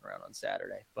start poking around on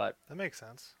Saturday. But That makes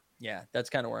sense. yeah, that's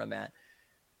kind of where I'm at.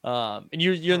 And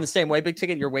you're in the same way, Big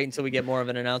Ticket. You're waiting until we get more of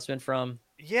an announcement from.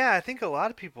 Yeah, I think a lot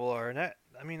of people are, and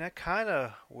that kind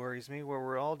of worries me. Where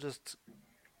we're all just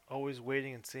always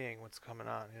waiting and seeing what's coming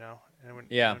on, and when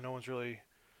Yeah. no one's really.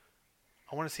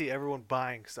 I want to see everyone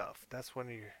buying stuff. That's when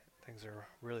things are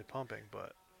really pumping.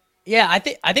 But Yeah, I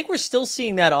think we're still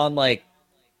seeing that on like,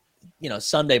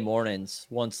 Sunday mornings,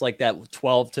 once like that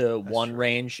 12 to 1 true.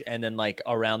 range, and then like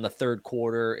around the third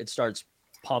quarter it starts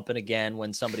pumping again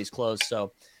when somebody's close.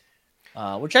 So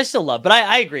which I still love, but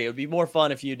I agree. It would be more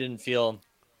fun if you didn't feel,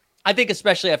 I think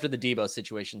especially after the Debo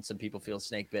situation, some people feel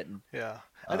snake bitten. yeah,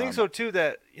 I think so too.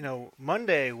 That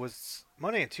Monday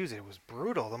and Tuesday was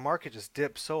brutal. The market just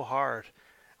dipped so hard.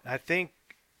 And I think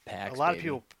Packs, a lot baby. of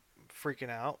people freaking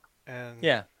out, and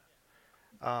Yeah.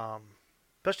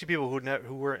 especially people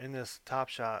who were in this Top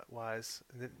Shot wise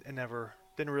and never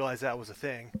didn't realize that was a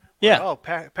thing. Yeah. Like, oh,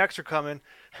 packs are coming.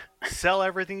 Sell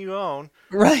everything you own.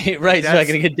 Right. So I That's-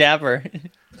 can get dapper.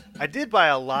 I did buy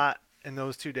a lot in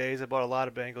those 2 days. I bought a lot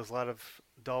of Bengals, a lot of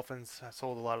Dolphins. I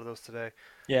sold a lot of those today.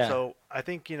 Yeah. So I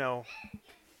think,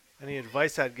 any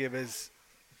advice I'd give is,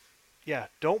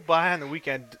 don't buy on the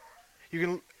weekend.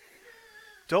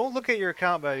 Don't look at your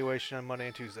account valuation on Monday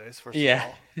and Tuesdays, first of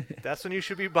Yeah. all. That's when you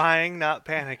should be buying, not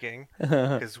panicking,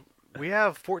 because we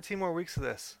have 14 more weeks of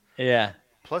this, Yeah.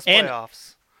 plus And-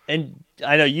 playoffs. And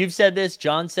I know you've said this.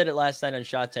 John said it last night on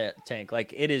Shot Tank.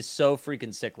 Like, it is so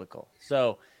freaking cyclical.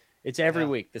 So it's every Yeah.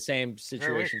 week the same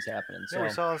situations happening. So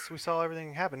Yeah, we saw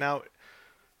everything happen. Now,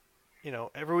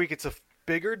 every week it's a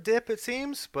bigger dip, it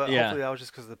seems, but Yeah. hopefully that was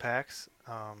just because of the packs.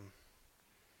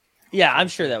 yeah, I'm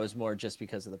sure that was more just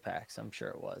because of the packs. I'm sure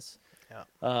it was. Yeah.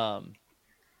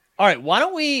 All right, why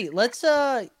don't we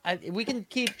can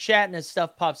keep chatting as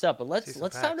stuff pops up, but See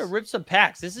let's some time to packs. rip some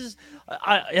packs. This is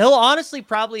he'll honestly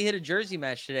probably hit a jersey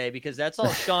match today because that's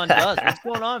all Sean does. What's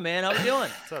going on, man? How we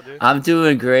doing? What's up, dude? I'm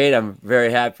doing great. I'm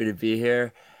very happy to be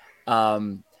here.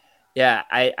 Yeah,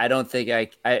 I don't think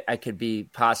I could be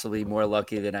possibly more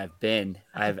lucky than I've been.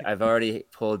 I've already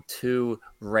pulled 2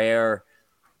 rare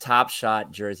Top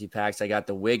Shot jersey packs. I got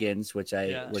the Wiggins, which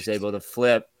I was able to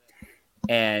flip,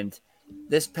 and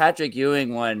this Patrick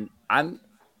Ewing one,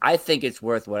 I think it's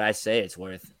worth what I say it's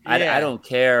worth. Yeah. I don't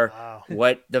care Wow.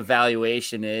 what the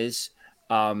valuation is.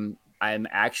 I'm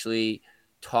actually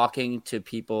talking to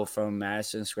people from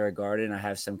Madison Square Garden. I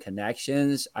have some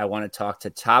connections. I want to talk to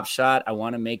Top Shot. I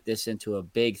want to make this into a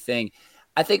big thing.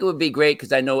 I think it would be great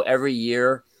because I know every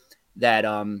year that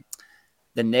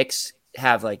the Knicks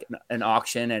have like an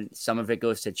auction and some of it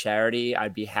goes to charity.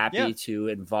 I'd be happy to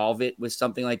involve it with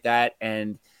something like that.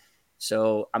 And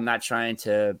so I'm not trying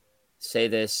to say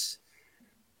this,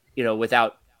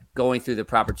 without going through the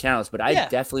proper channels, but I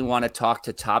definitely want to talk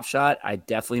to Top Shot. I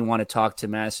definitely want to talk to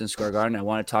Madison Square Garden. I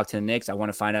want to talk to the Knicks. I want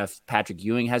to find out if Patrick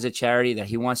Ewing has a charity that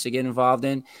he wants to get involved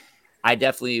in. I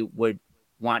definitely would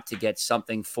want to get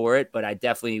something for it, but I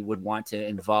definitely would want to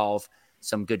involve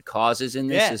some good causes in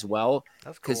this as well,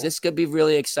 That's because cool. this could be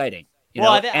really exciting.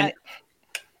 Well,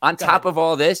 On top of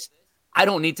all this, I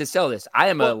don't need to sell this. I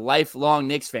am a lifelong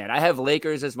Knicks fan. I have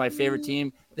Lakers as my favorite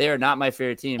team. They are not my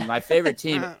favorite team. My favorite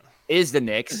team is the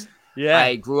Knicks. Yeah.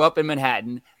 I grew up in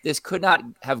Manhattan. This could not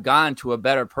have gone to a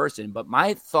better person. But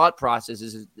my thought process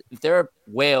is if there are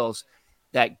whales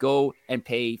that go and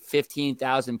pay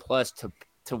 $15,000 plus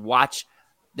to watch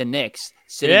the Knicks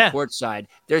sitting courtside,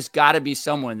 there's got to be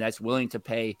someone that's willing to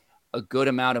pay a good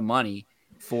amount of money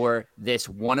for this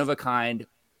one of a kind,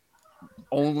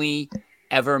 only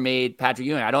ever made Patrick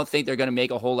Ewing. I don't think they're going to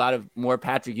make a whole lot of more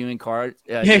Patrick Ewing cards,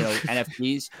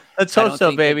 NFTs. Let's I hope don't so,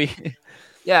 think baby.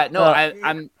 Yeah, no, I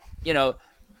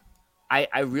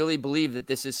really believe that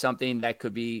this is something that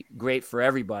could be great for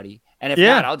everybody. And if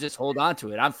not, I'll just hold on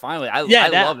to it. I'm fine with it. I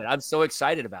love it. I'm so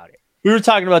excited about it. We were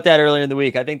talking about that earlier in the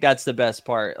week. I think that's the best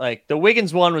part. Like the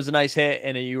Wiggins one was a nice hit,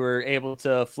 and you were able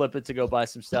to flip it to go buy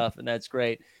some stuff, and that's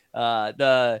great.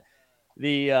 The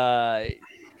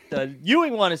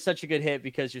Ewing one is such a good hit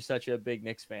because you're such a big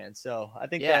Knicks fan. So I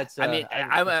think that's.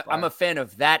 I'm a fan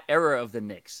of that era of the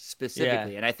Knicks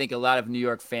specifically, and I think a lot of New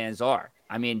York fans are.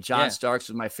 I mean, John Starks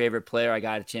was my favorite player. I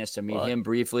got a chance to meet him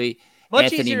briefly. Much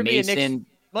Anthony easier to Mason.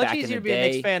 Much easier to be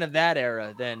a Knicks fan of that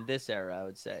era than this era, I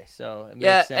would say. So it makes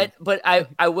Yeah, sense. but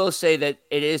I will say that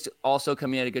it is also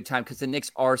coming at a good time because the Knicks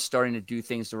are starting to do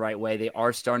things the right way. They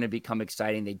are starting to become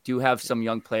exciting. They do have some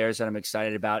young players that I'm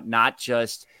excited about, not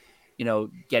just,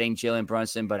 getting Jalen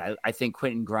Brunson, but I think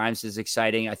Quentin Grimes is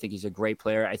exciting. I think he's a great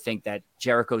player. I think that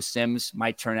Jericho Sims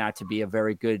might turn out to be a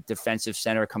very good defensive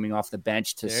center coming off the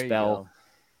bench to spell,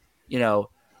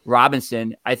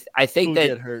 Robinson. I think Who that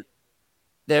get hurt?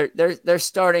 they're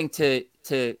starting to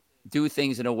do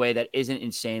things in a way that isn't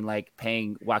insane, like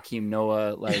paying Joakim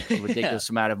Noah like a ridiculous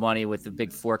amount of money with the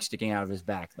big fork sticking out of his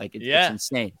back. Like it's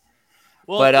insane.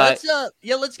 Well, But, let's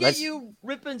get let's- you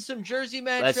ripping some Jersey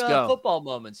match let's go. football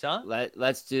moments, huh?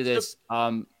 let's do this.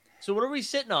 So what are we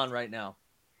sitting on right now?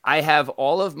 I have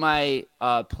all of my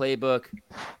playbook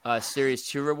series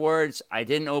 2 rewards. I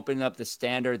didn't open up the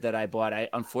standard that I bought. I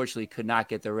unfortunately could not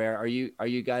get the rare. Are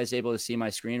you guys able to see my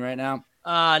screen right now?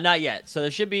 Not yet. So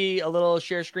there should be a little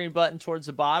share screen button towards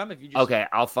the bottom. If you just Okay,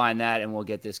 I'll find that and we'll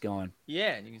get this going.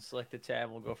 yeah, and you can select the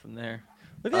tab. We'll go from there.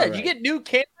 Look at All that. Did you right. get new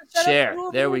camera set Share.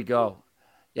 up? There we go.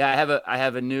 Yeah, I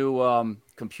have a new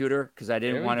computer because I There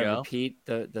didn't we want to go. repeat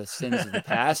the sins of the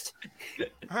past.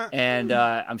 And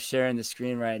I'm sharing the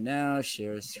screen right now.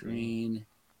 Share screen.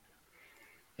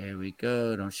 There we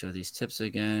go. Don't show these tips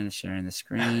again. Sharing the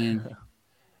screen.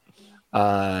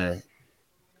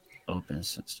 Open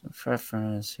system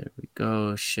preference. Here we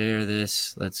go. Share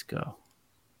this. Let's go.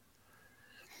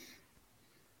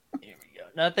 Here we go.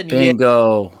 Nothing yet.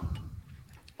 Bingo.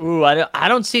 Ooh, I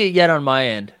don't see it yet on my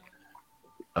end.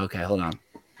 Okay, hold on.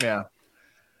 Yeah.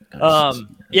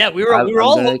 Yeah, we were I'm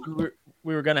all gonna- hoping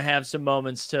we were gonna have some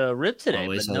moments to rip today,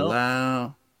 Always but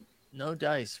allow. no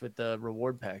dice with the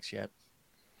reward packs yet.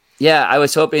 Yeah, I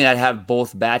was hoping I'd have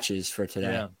both batches for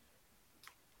today. Yeah.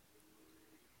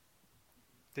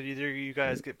 Did either of you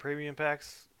guys get premium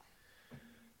packs?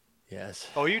 Yes.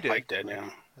 Oh, you did. Mike did, yeah.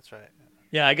 That's right.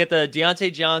 Yeah, I get the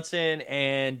Deontay Johnson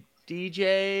and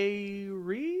DJ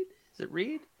Reed. Is it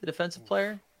Reed, the defensive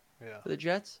player Yeah. for the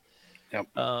Jets? Yep.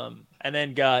 And then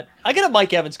I got a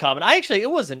Mike Evans comment. It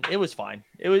was fine.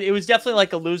 It was definitely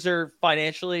like a loser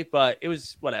financially, but it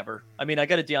was whatever. I mean, I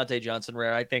got a Deontay Johnson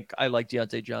rare. I think I like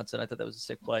Deontay Johnson. I thought that was a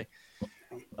sick play.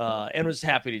 And was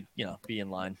happy to, be in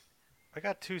line. I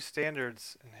got 2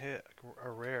 standards and hit a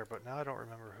rare, but now I don't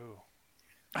remember who.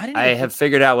 I have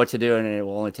figured out what to do, and it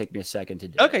will only take me a second to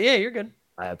do. Okay, yeah, you're good.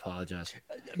 I apologize.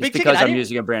 It's Big ticket, because I I'm didn't-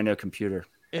 using a brand new computer.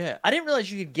 Yeah, I didn't realize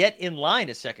you could get in line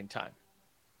a second time.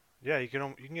 Yeah, you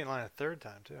can get in line a 3rd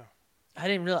time too. I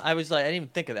didn't even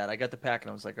think of that. I got the pack and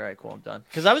I was like, all right, cool, I'm done.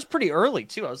 Because I was pretty early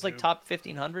too. I was like top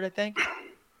 1,500, I think.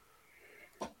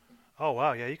 Oh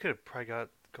wow, yeah, you could have probably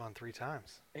gone 3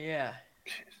 times. Yeah.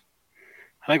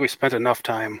 I think we spent enough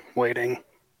time waiting.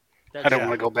 I don't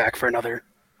want to go back for another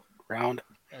round.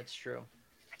 That's true.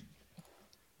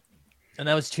 And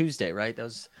that was Tuesday, right? That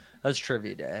was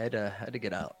trivia day. I had to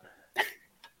get out.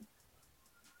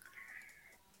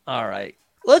 All right.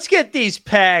 Let's get these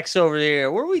packs over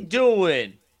there. What are we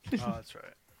doing? Oh, that's right.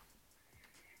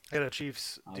 I got a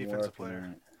Chiefs I'm defensive working player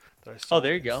on it. that I sold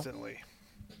there you go. instantly.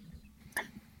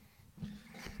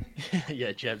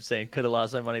 Yeah, Jeb saying could have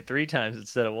lost my money 3 times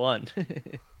instead of 1.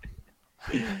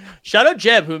 Shout out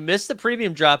Jeb, who missed the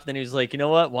premium drop. Then he was like, you know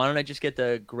what? Why don't I just get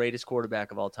the greatest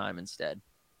quarterback of all time instead?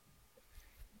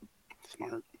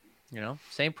 Smart.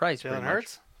 Same price. Jalen pretty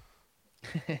Hurts?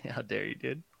 much. How dare you,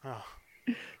 dude? Oh.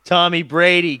 Tommy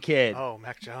Brady, kid. Oh,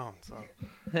 Mac Jones. Oh.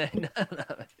 No.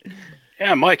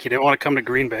 Yeah, Mike, you didn't want to come to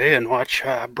Green Bay and watch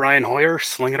Brian Hoyer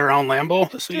sling it around Lambeau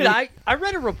this Dude, weekend? I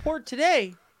read a report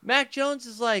today. Mac Jones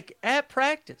is like at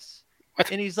practice.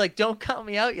 What? And he's like, don't count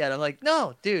me out yet. I'm like,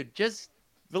 no, dude, just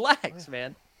relax,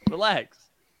 man. Relax.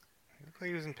 He looked like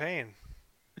he was in pain.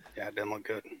 Yeah, it didn't look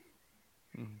good.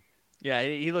 Yeah,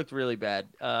 he looked really bad.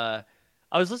 I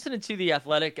was listening to the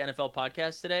Athletic NFL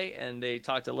podcast today, and they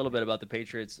talked a little bit about the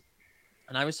Patriots.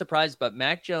 And I was surprised, but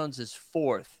Mac Jones is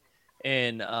 4th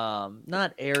in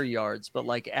not air yards, but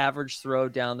like average throw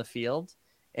down the field,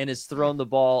 and has thrown the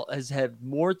ball, has had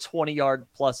more 20-yard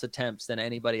plus attempts than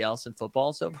anybody else in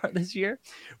football so far this year,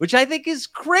 which I think is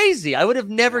crazy. I would have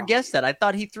never guessed that. I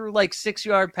thought he threw like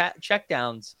 6-yard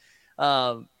checkdowns,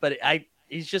 but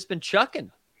he's just been chucking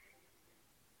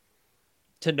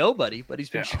to nobody, but he's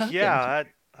been chucking. Yeah,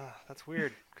 that's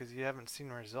weird because you haven't seen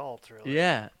results really.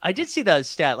 Yeah, I did see that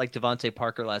stat. Like Devontae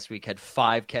Parker last week had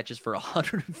 5 catches for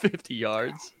 150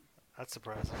 yards. That's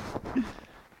surprising. All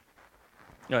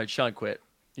right, Sean quit.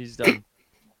 He's done.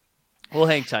 We'll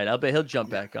hang tight. I'll bet he'll jump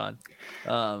back on.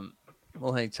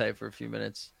 We'll hang tight for a few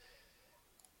minutes.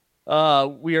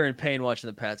 We are in pain watching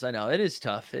the Pats. I know it is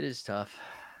tough. It is tough.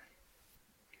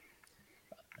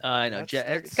 I know,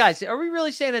 That's- guys. Are we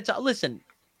really saying that? Listen,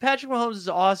 Patrick Mahomes is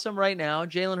awesome right now.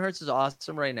 Jalen Hurts is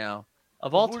awesome right now.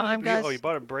 Of all Who did time, you- guys. Oh, you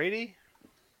bought a Brady?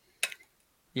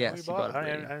 Yes, Who he you bought a I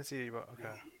Brady. didn't see you bought.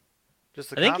 Okay.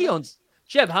 Just the I think he common? owns.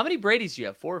 Jeb, how many Bradys do you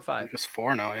have? 4 or 5? Just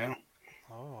 4 now, yeah.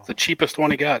 Oh. It's the cheapest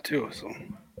one he got, too. So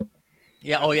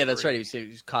Yeah. Oh, yeah. That's right. He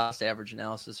was cost average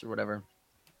analysis or whatever.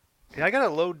 Yeah, I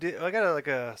got like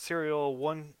a serial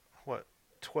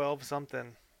 12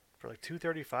 something for like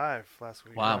 235 last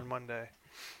week Wow. on Monday.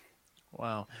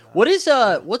 Wow. What is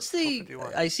what's the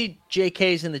 451. I see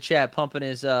JK's in the chat pumping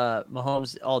his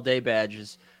Mahomes all day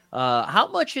badges. How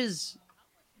much is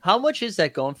How much is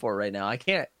that going for right now? I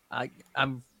can't.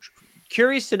 I'm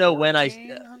curious to know when I.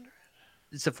 1400?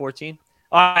 It's a 14.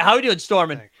 All right, how are we doing,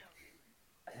 Stormin? Like,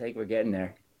 I think we're getting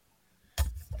there.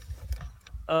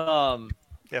 yeah,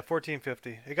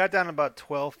 1450. It got down to about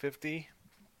 1250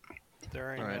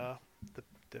 during Alright.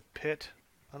 the pit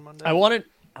on Monday. I want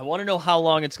to know how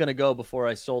long it's going to go before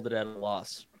I sold it at a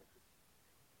loss.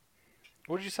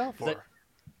 What did you sell that-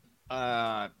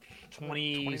 for?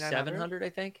 2,700, I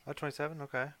think. Oh, 27.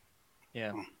 Okay.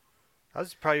 Yeah. That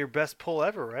was probably your best pull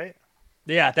ever, right?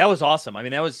 Yeah, that was awesome. I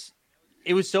mean, it was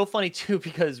so funny too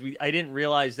because I didn't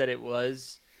realize that that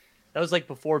was like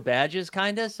before badges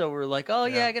kind of. So we're like, oh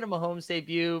yeah, Yeah. I get him a Mahomes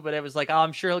debut, but it was like, oh,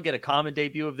 I'm sure he'll get a common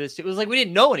debut of this. It was like we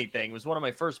didn't know anything. It was one of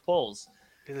my first pulls.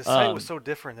 Yeah, the site was Um, so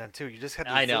different then too. You just had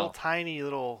I these little know. tiny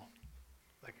little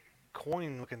like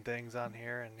coin looking things on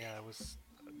here, and yeah, it was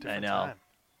a different know. time.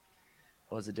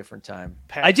 It was a different time.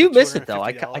 Packs I do for miss it though.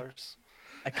 I $250.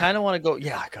 kind of want to go.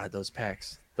 Yeah, God, those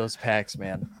packs,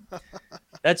 man.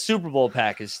 That Super Bowl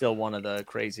pack is still one of the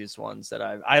craziest ones that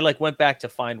I like went back to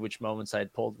find which moments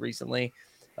I'd pulled recently.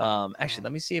 Actually,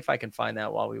 let me see if I can find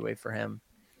that while we wait for him.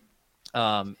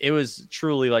 It was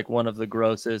truly like one of the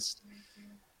grossest.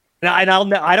 Now, and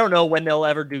I don't know when they'll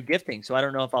ever do gifting, so I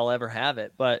don't know if I'll ever have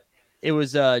it. But it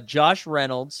was Josh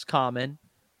Reynolds, common,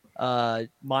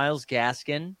 Miles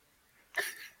Gaskin,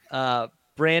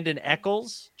 Brandon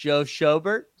Eccles, Joe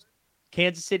Schobert,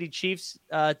 Kansas City Chiefs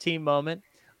team moment,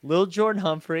 Lil Jordan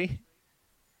Humphrey,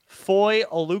 Foy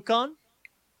Olukon,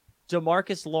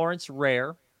 DeMarcus Lawrence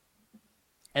rare,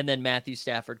 and then Matthew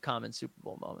Stafford common Super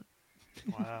Bowl moment.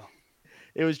 Wow.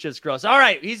 It was just gross. All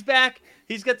right, he's back.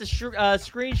 He's got the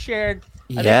screen shared.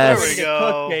 I think Yes. we're ready to There we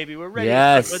cook, go. baby. We're ready.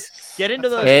 Yes. To cook. Let's get into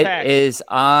those It packs. is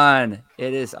on.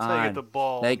 It is That's how you get the on.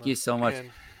 ball. Thank on the you so much.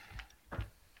 pin.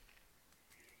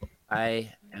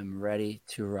 I am ready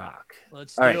to rock.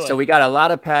 Let's All do right, it. so we got a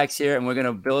lot of packs here, and we're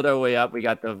gonna build our way up. We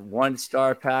got the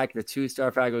 1-star pack, the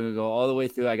 2-star pack. We're gonna go all the way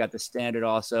through. I got the standard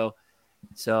also.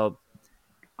 So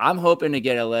I'm hoping to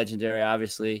get a legendary.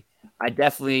 Obviously, I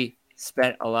definitely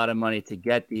spent a lot of money to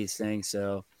get these things.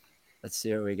 So let's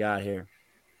see what we got here.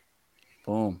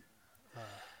 Boom.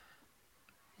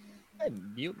 I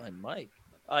mute my mic.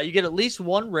 You get at least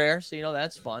one rare, so you know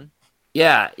that's fun.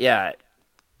 Yeah.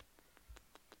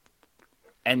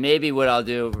 And maybe what I'll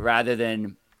do, rather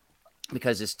than,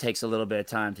 because this takes a little bit of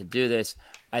time to do this,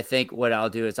 I think what I'll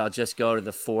do is I'll just go to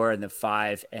the 4 and the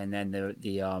 5, and then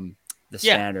the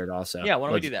standard also. Yeah, why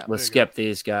don't we do that? We'll skip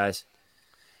these guys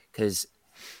because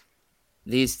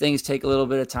these things take a little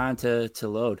bit of time to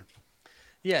load.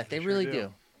 Yeah, they sure really do.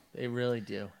 do. They really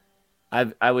do.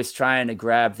 I was trying to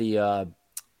grab the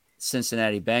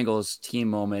Cincinnati Bengals team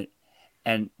moment,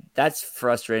 and that's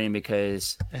frustrating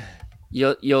because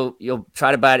you'll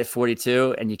try to buy it at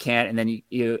 42 and you can't, and then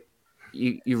you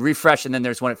refresh and then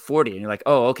there's one at 40 and you're like,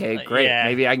 oh, okay, great, Yeah.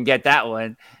 maybe I can get that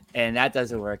one, and that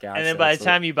doesn't work out. And then So by it's the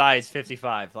time you buy, it's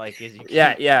 55. Like,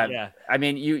 yeah. I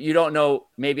mean, you don't know.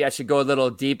 Maybe I should go a little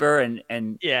deeper, and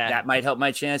Yeah. that might help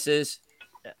my chances.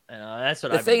 That's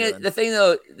what The I've been thing, doing. the thing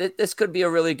though, this could be a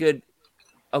really good.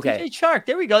 Okay, DJ Chark,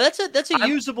 there we go. That's a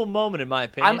usable moment in my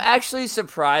opinion. I'm actually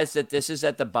surprised that this is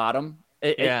at the bottom.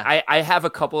 Yeah. I have a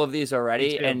couple of these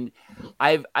already, Me too. and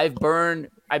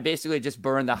I basically just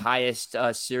burned the highest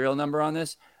serial number on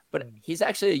this, but he's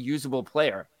actually a usable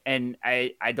player, and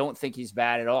I don't think he's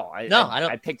bad at all. I don't.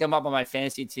 I picked him up on my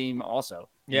fantasy team also.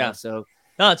 you Yeah. know, so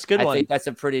No, it's a good I one. think that's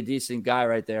a pretty decent guy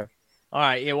right there. All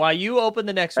right. Yeah. While you open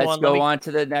the next Let's one, go on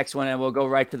to the next one, and we'll go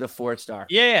right to the 4-star.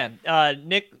 Yeah.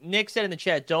 Nick said in the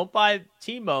chat, don't buy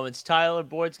team moments. Tyler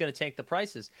Boyd's going to take the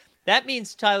prices. That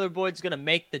means Tyler Boyd's going to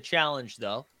make the challenge,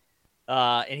 though.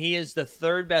 And he is the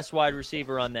third best wide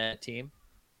receiver on that team.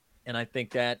 And I think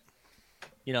that,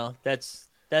 that's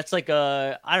like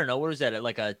I don't know, what is that?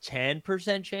 Like a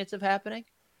 10% chance of happening?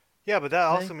 Yeah, but that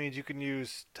Okay. also means you can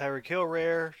use Tyreek Hill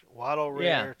rare, Waddle rare,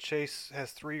 Yeah. Chase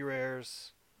has 3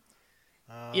 rares.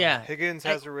 Yeah. Higgins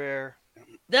has a rare.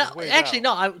 No, It's ways actually,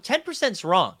 out. no. 10%'s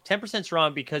wrong. 10%'s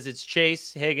wrong because it's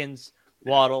Chase, Higgins,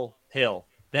 Waddle, Hill,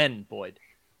 then Boyd.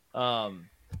 We have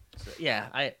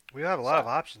a lot of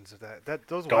options of that.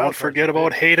 Those wild Don't cards forget are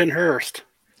about big. Hayden Hurst.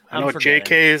 I I'm know forgetting.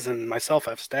 JK's and myself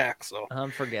have stacks, so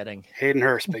I'm forgetting. Hayden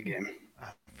Hurst, big game.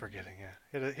 I'm forgetting. Yeah,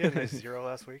 he had a nice 0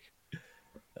 last week.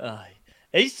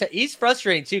 He's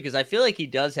frustrating too because I feel like he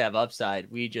does have upside.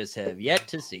 We just have yet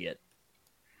to see it.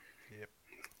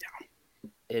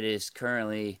 It is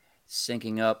currently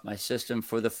syncing up my system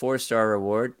for the 4-star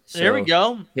reward. So There we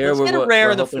go. Here Let's we're, get a rare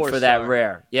we're in the hoping 4-star. for that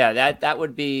rare. Yeah, that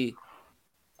would be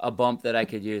a bump that I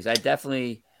could use. I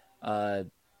definitely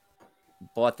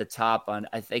bought the top on.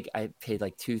 I think I paid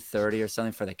like $230 or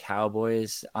something for the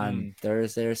Cowboys on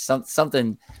Thursday or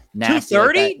something nasty.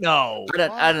 like 230? that. No.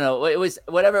 I don't know. It was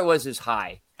whatever it was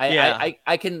high. Yeah.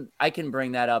 I can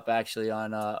bring that up actually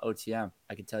on OTM.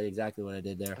 I can tell you exactly what I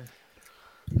did there.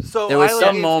 So There was Island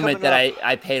some game's moment coming that up.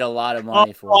 I paid a lot of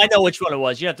money for. I know which one it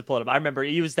was. You have to pull it up. I remember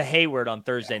it was the Hayward on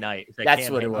Thursday night. It's like That's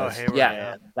Cam what it Hayward. was. Hayward, yeah,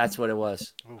 yeah. that's what it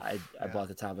was. Oof, I yeah. bought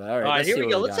the top of it. All All right, right, here see we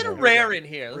what go. Let's got hit a here. rare in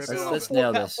here. Let's Rip do it a Let's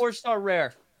nail this. 4-star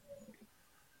rare.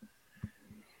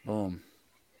 Boom.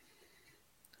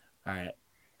 All right.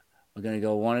 We're gonna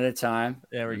go one at a time.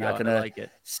 There we We're go. not I gonna like it.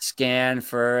 scan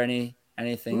for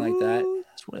anything like that. Ooh,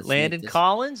 Let's Landon make this-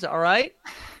 Collins. All right.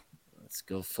 Let's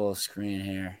go full screen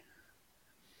here.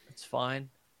 That's fine.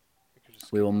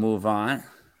 We will move on.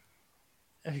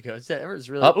 There you go. That was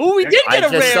really. Oh, Oh, we did I get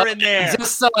a just rare saw- in there. I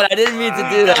just saw it. I didn't mean to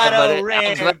do that, Got but a I'm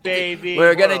rare, glad baby. we're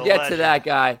What gonna a get to legend. that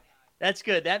guy. That's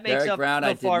good. That makes Derek up Brown, I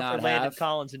so did far not for Landon have.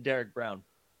 Collins and Derek Brown.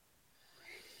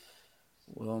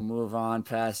 We'll move on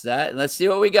past that. Let's see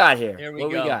what we got here. Here we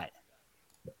what go. we got?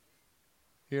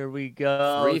 Here we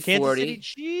go. Kansas 340. City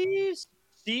Chiefs.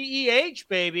 CEH,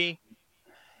 baby.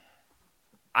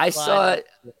 I saw Slide.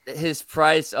 his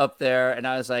price up there, and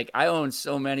I was like, I own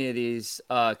so many of these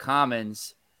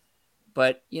commons,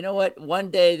 but you know what?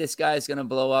 One day this guy's gonna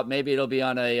blow up. Maybe it'll be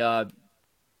on a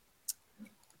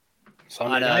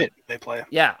Sunday On a- night they play. a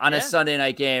Yeah. Sunday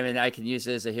night game, and I can use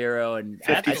it as a hero. And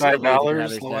I Absolutely. still believe he can have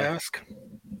 $55 his low day. ask.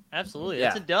 Absolutely. Yeah.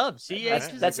 That's a dub.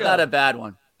 CEH is That's a not a dub. bad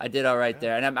one. I did all right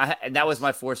there, and and that was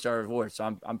my 4-star reward,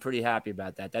 so I'm pretty happy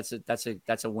about that. That's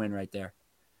a win right there.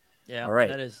 Yeah. All right,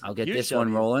 That is I'll get huge this one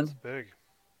W. rolling. Big.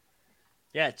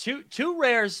 Yeah. Two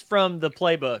rares from the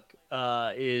playbook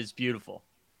is beautiful.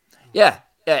 Yeah,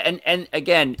 and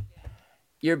again,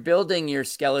 you're building your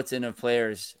skeleton of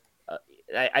players.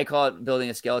 I call it building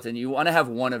a skeleton. You want to have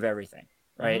one of everything,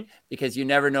 right? Because you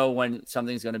never know when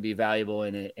something's going to be valuable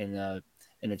in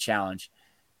a challenge.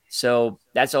 So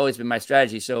that's always been my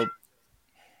strategy. So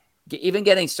even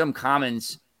getting some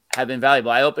commons have been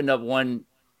valuable. I opened up one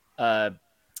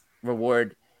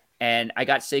reward, and I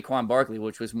got Saquon Barkley,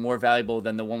 which was more valuable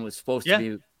than the one was supposed to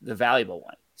be the valuable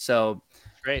one. So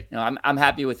Great. you know, I'm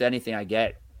happy with anything I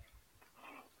get.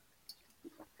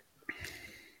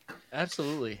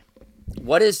 Absolutely.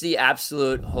 What is the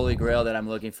absolute holy grail that I'm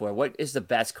looking for? What is the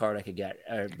best card I could get?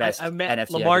 Or best I met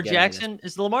NFT I Lamar could get out of this? Jackson.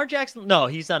 Is Lamar Jackson? No,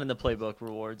 he's not in the playbook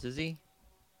rewards, is he?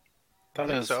 That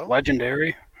think is so.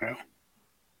 legendary. Yeah.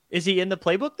 Is he in the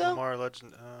playbook though? Lamar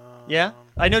Legend. Yeah,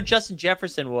 I know Justin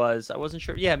Jefferson was. I wasn't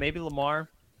sure. Yeah, maybe Lamar.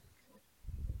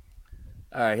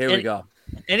 All right, here we And- go.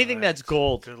 Anything Alright. that's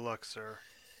gold. Good luck, sir.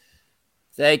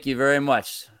 Thank you very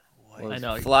much. White. I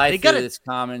know. Fly They through gotta- this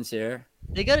comments here.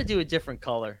 They got to do a different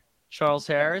color. Charles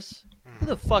Harris. Who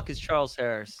the fuck is Charles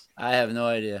Harris? I have no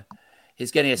idea.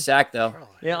 He's getting a sack though. Charlie.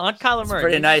 Yeah, on Kyler It's Murray.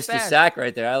 pretty Means nice he's to fast. sack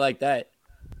right there. I like that.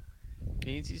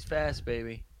 Means he's fast,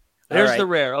 baby. All There's right. the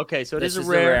rare. Okay, so it This is a is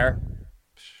the rare.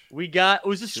 We got.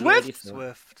 Was it Swift? 284.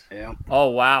 Swift. Yeah. Oh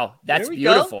wow, that's There we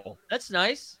go. beautiful. That's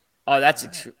nice. Oh,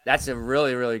 that's a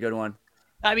really really good one.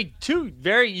 I mean, two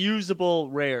very usable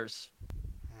rares.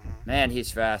 Man,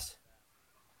 he's fast.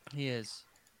 He is.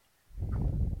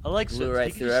 I like Blew Swift. right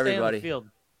He can through just stay on the everybody. field.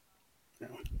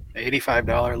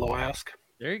 $85 low ask.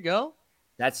 There you go.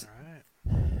 That's All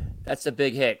right. that's a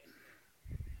big hit.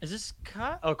 Is this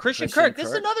Christian Christian Kirk? This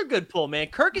is Kirk. another good pull, man.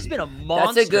 Kirk has been a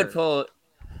monster. That's a good pull.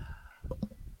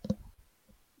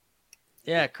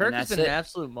 Yeah, Kirk has that's been an it.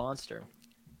 absolute monster.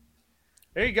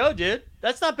 There you go, dude.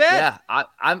 That's not bad. Yeah,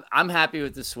 I'm happy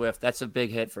with the Swift. That's a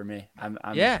big hit for me. I'm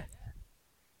Yeah.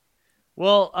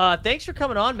 Well, thanks for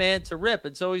coming on, man. To Rip,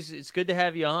 it's good to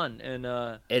have you on. And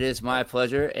It is my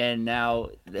pleasure. And now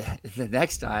the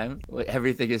next time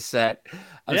everything is set.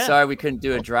 I'm Yeah. sorry we couldn't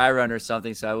do a dry run or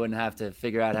something, so I wouldn't have to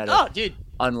figure out how to oh, dude,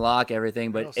 unlock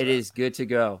everything. But Well it said. is good to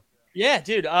go. yeah,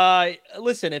 dude.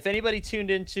 Listen, if anybody tuned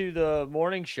into the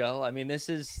morning show, I mean,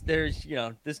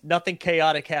 there's nothing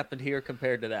chaotic happened here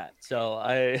compared to that. So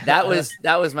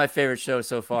That was my favorite show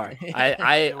so far.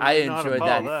 I we know how to enjoyed follow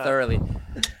that that. thoroughly.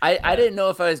 I didn't know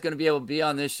if I was going to be able to be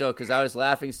on this show because I was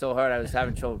laughing so hard I was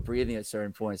having trouble breathing at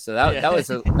certain points. So that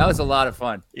was a lot of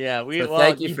fun. yeah, So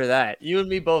thank you for that. You and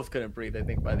me both couldn't breathe, I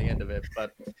think, by the end of it.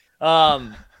 But all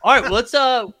right, well, let's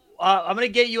I'm gonna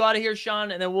get you out of here,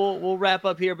 Sean, and then we'll wrap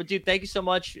up here. But dude, thank you so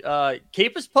much.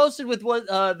 Keep us posted with what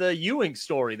the Ewing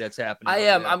story that's happening. I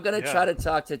am. I'm gonna Yeah. try to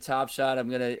talk to Top Shot. I'm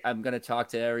gonna talk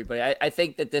to everybody. I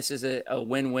think that this is a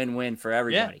win-win-win for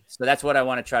everybody. So that's what I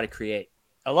want to try to create.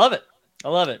 I love it.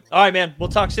 All right, man. We'll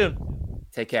talk soon.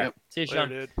 Take care. Yep. See you, Later, Sean.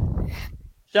 dude.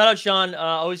 Shout out Sean.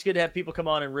 Always good to have people come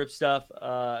on and rip stuff.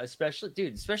 Especially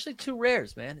two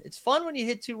rares, man. It's fun when you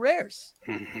hit two rares.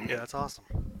 Yeah, that's awesome.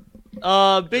 Big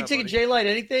Yeah, ticket buddy. J Light.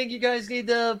 Anything you guys need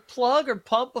to plug or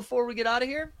pump before we get out of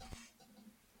here?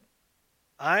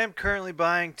 I am currently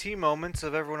buying T moments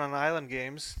of everyone on Island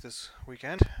Games this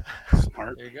weekend.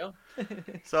 Smart. There you go.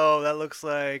 So that looks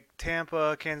like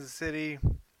Tampa, Kansas City,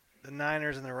 the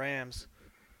Niners, and the Rams.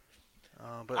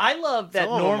 But I love that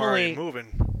some of them are already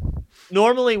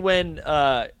normally moving. when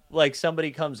like somebody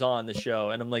comes on the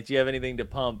show and I'm like, do you have anything to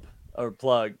pump or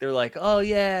plug? They're like, oh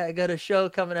yeah, I got a show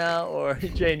coming out. Or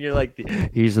Jane, you're like,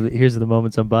 here's the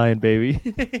moments I'm buying,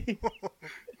 baby.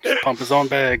 Pump his own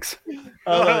bags.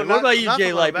 What about you,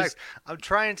 Jay Light? Bags. I'm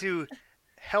trying to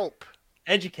help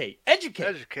Educate.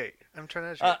 educate. I'm trying to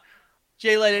educate.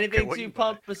 Jay Light, anything what to you buy?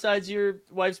 pump besides your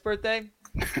wife's birthday?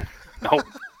 Nope.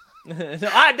 No,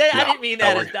 I didn't mean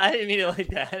that. don't worry. I didn't mean it like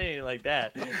that. I didn't mean it like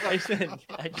that.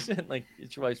 I just meant like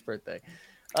it's your wife's birthday.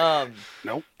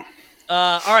 Nope.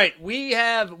 All right, we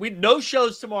no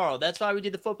shows tomorrow. That's why we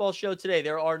did the football show today.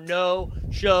 There are no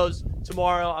shows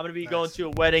tomorrow. I'm gonna be going to a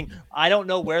wedding. I don't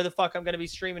know where the fuck I'm gonna be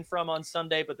streaming from on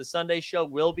Sunday, but the Sunday show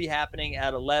will be happening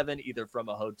at 11, either from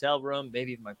a hotel room,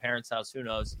 maybe even my parents' house. Who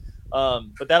knows?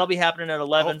 But that'll be happening at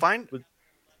 11.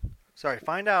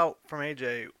 Find out from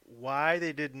AJ why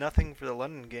they did nothing for the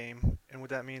London game and what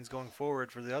that means going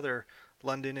forward for the other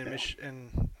London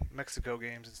and Mexico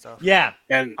games and stuff. Yeah,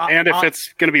 And if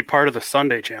it's going to be part of the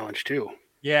Sunday challenge too.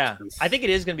 yeah. I think it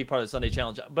is going to be part of the Sunday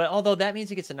challenge. But although that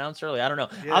means it gets announced early, I don't know.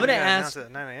 Yeah, I'm going to they gotta ask. announce it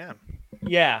at 9 a.m.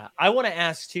 Yeah, I want to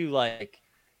ask too, like,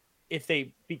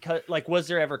 was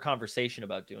there ever conversation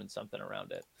about doing something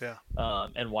around it? Yeah.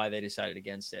 And why they decided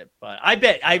against it. But I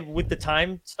bet with the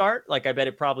time start, like, I bet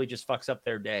it probably just fucks up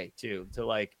their day too. To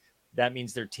like, that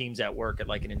means their team's at work at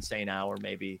like an insane hour,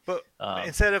 maybe. But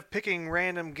instead of picking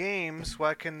random games,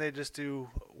 why can't they just do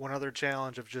one other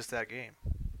challenge of just that game?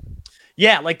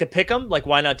 Yeah, like the pick 'em. Like,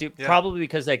 why not do? Yeah. Probably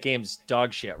because that game's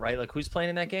dog shit, right? Like, who's playing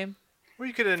in that game? Well,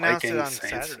 you could announce it Vikings, on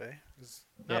Saints. Saturday. It's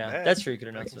not Yeah, bad. that's true. You could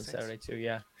announce it on Vikings, Saints. Saturday too.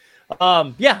 Yeah.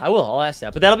 Yeah, I will. I'll ask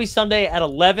that. But that'll be Sunday at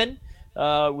 11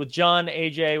 with John,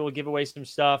 AJ. We'll give away some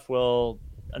stuff. We'll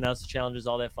announce the challenges,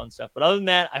 all that fun stuff. But other than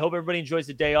that, I hope everybody enjoys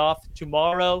the day off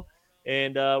tomorrow.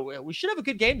 And we should have a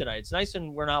good game tonight. It's nice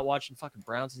when we're not watching fucking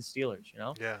Browns and Steelers, you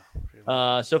know?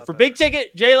 Yeah. So for Big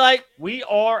Ticket, J Light, we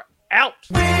are out.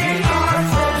 We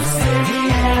are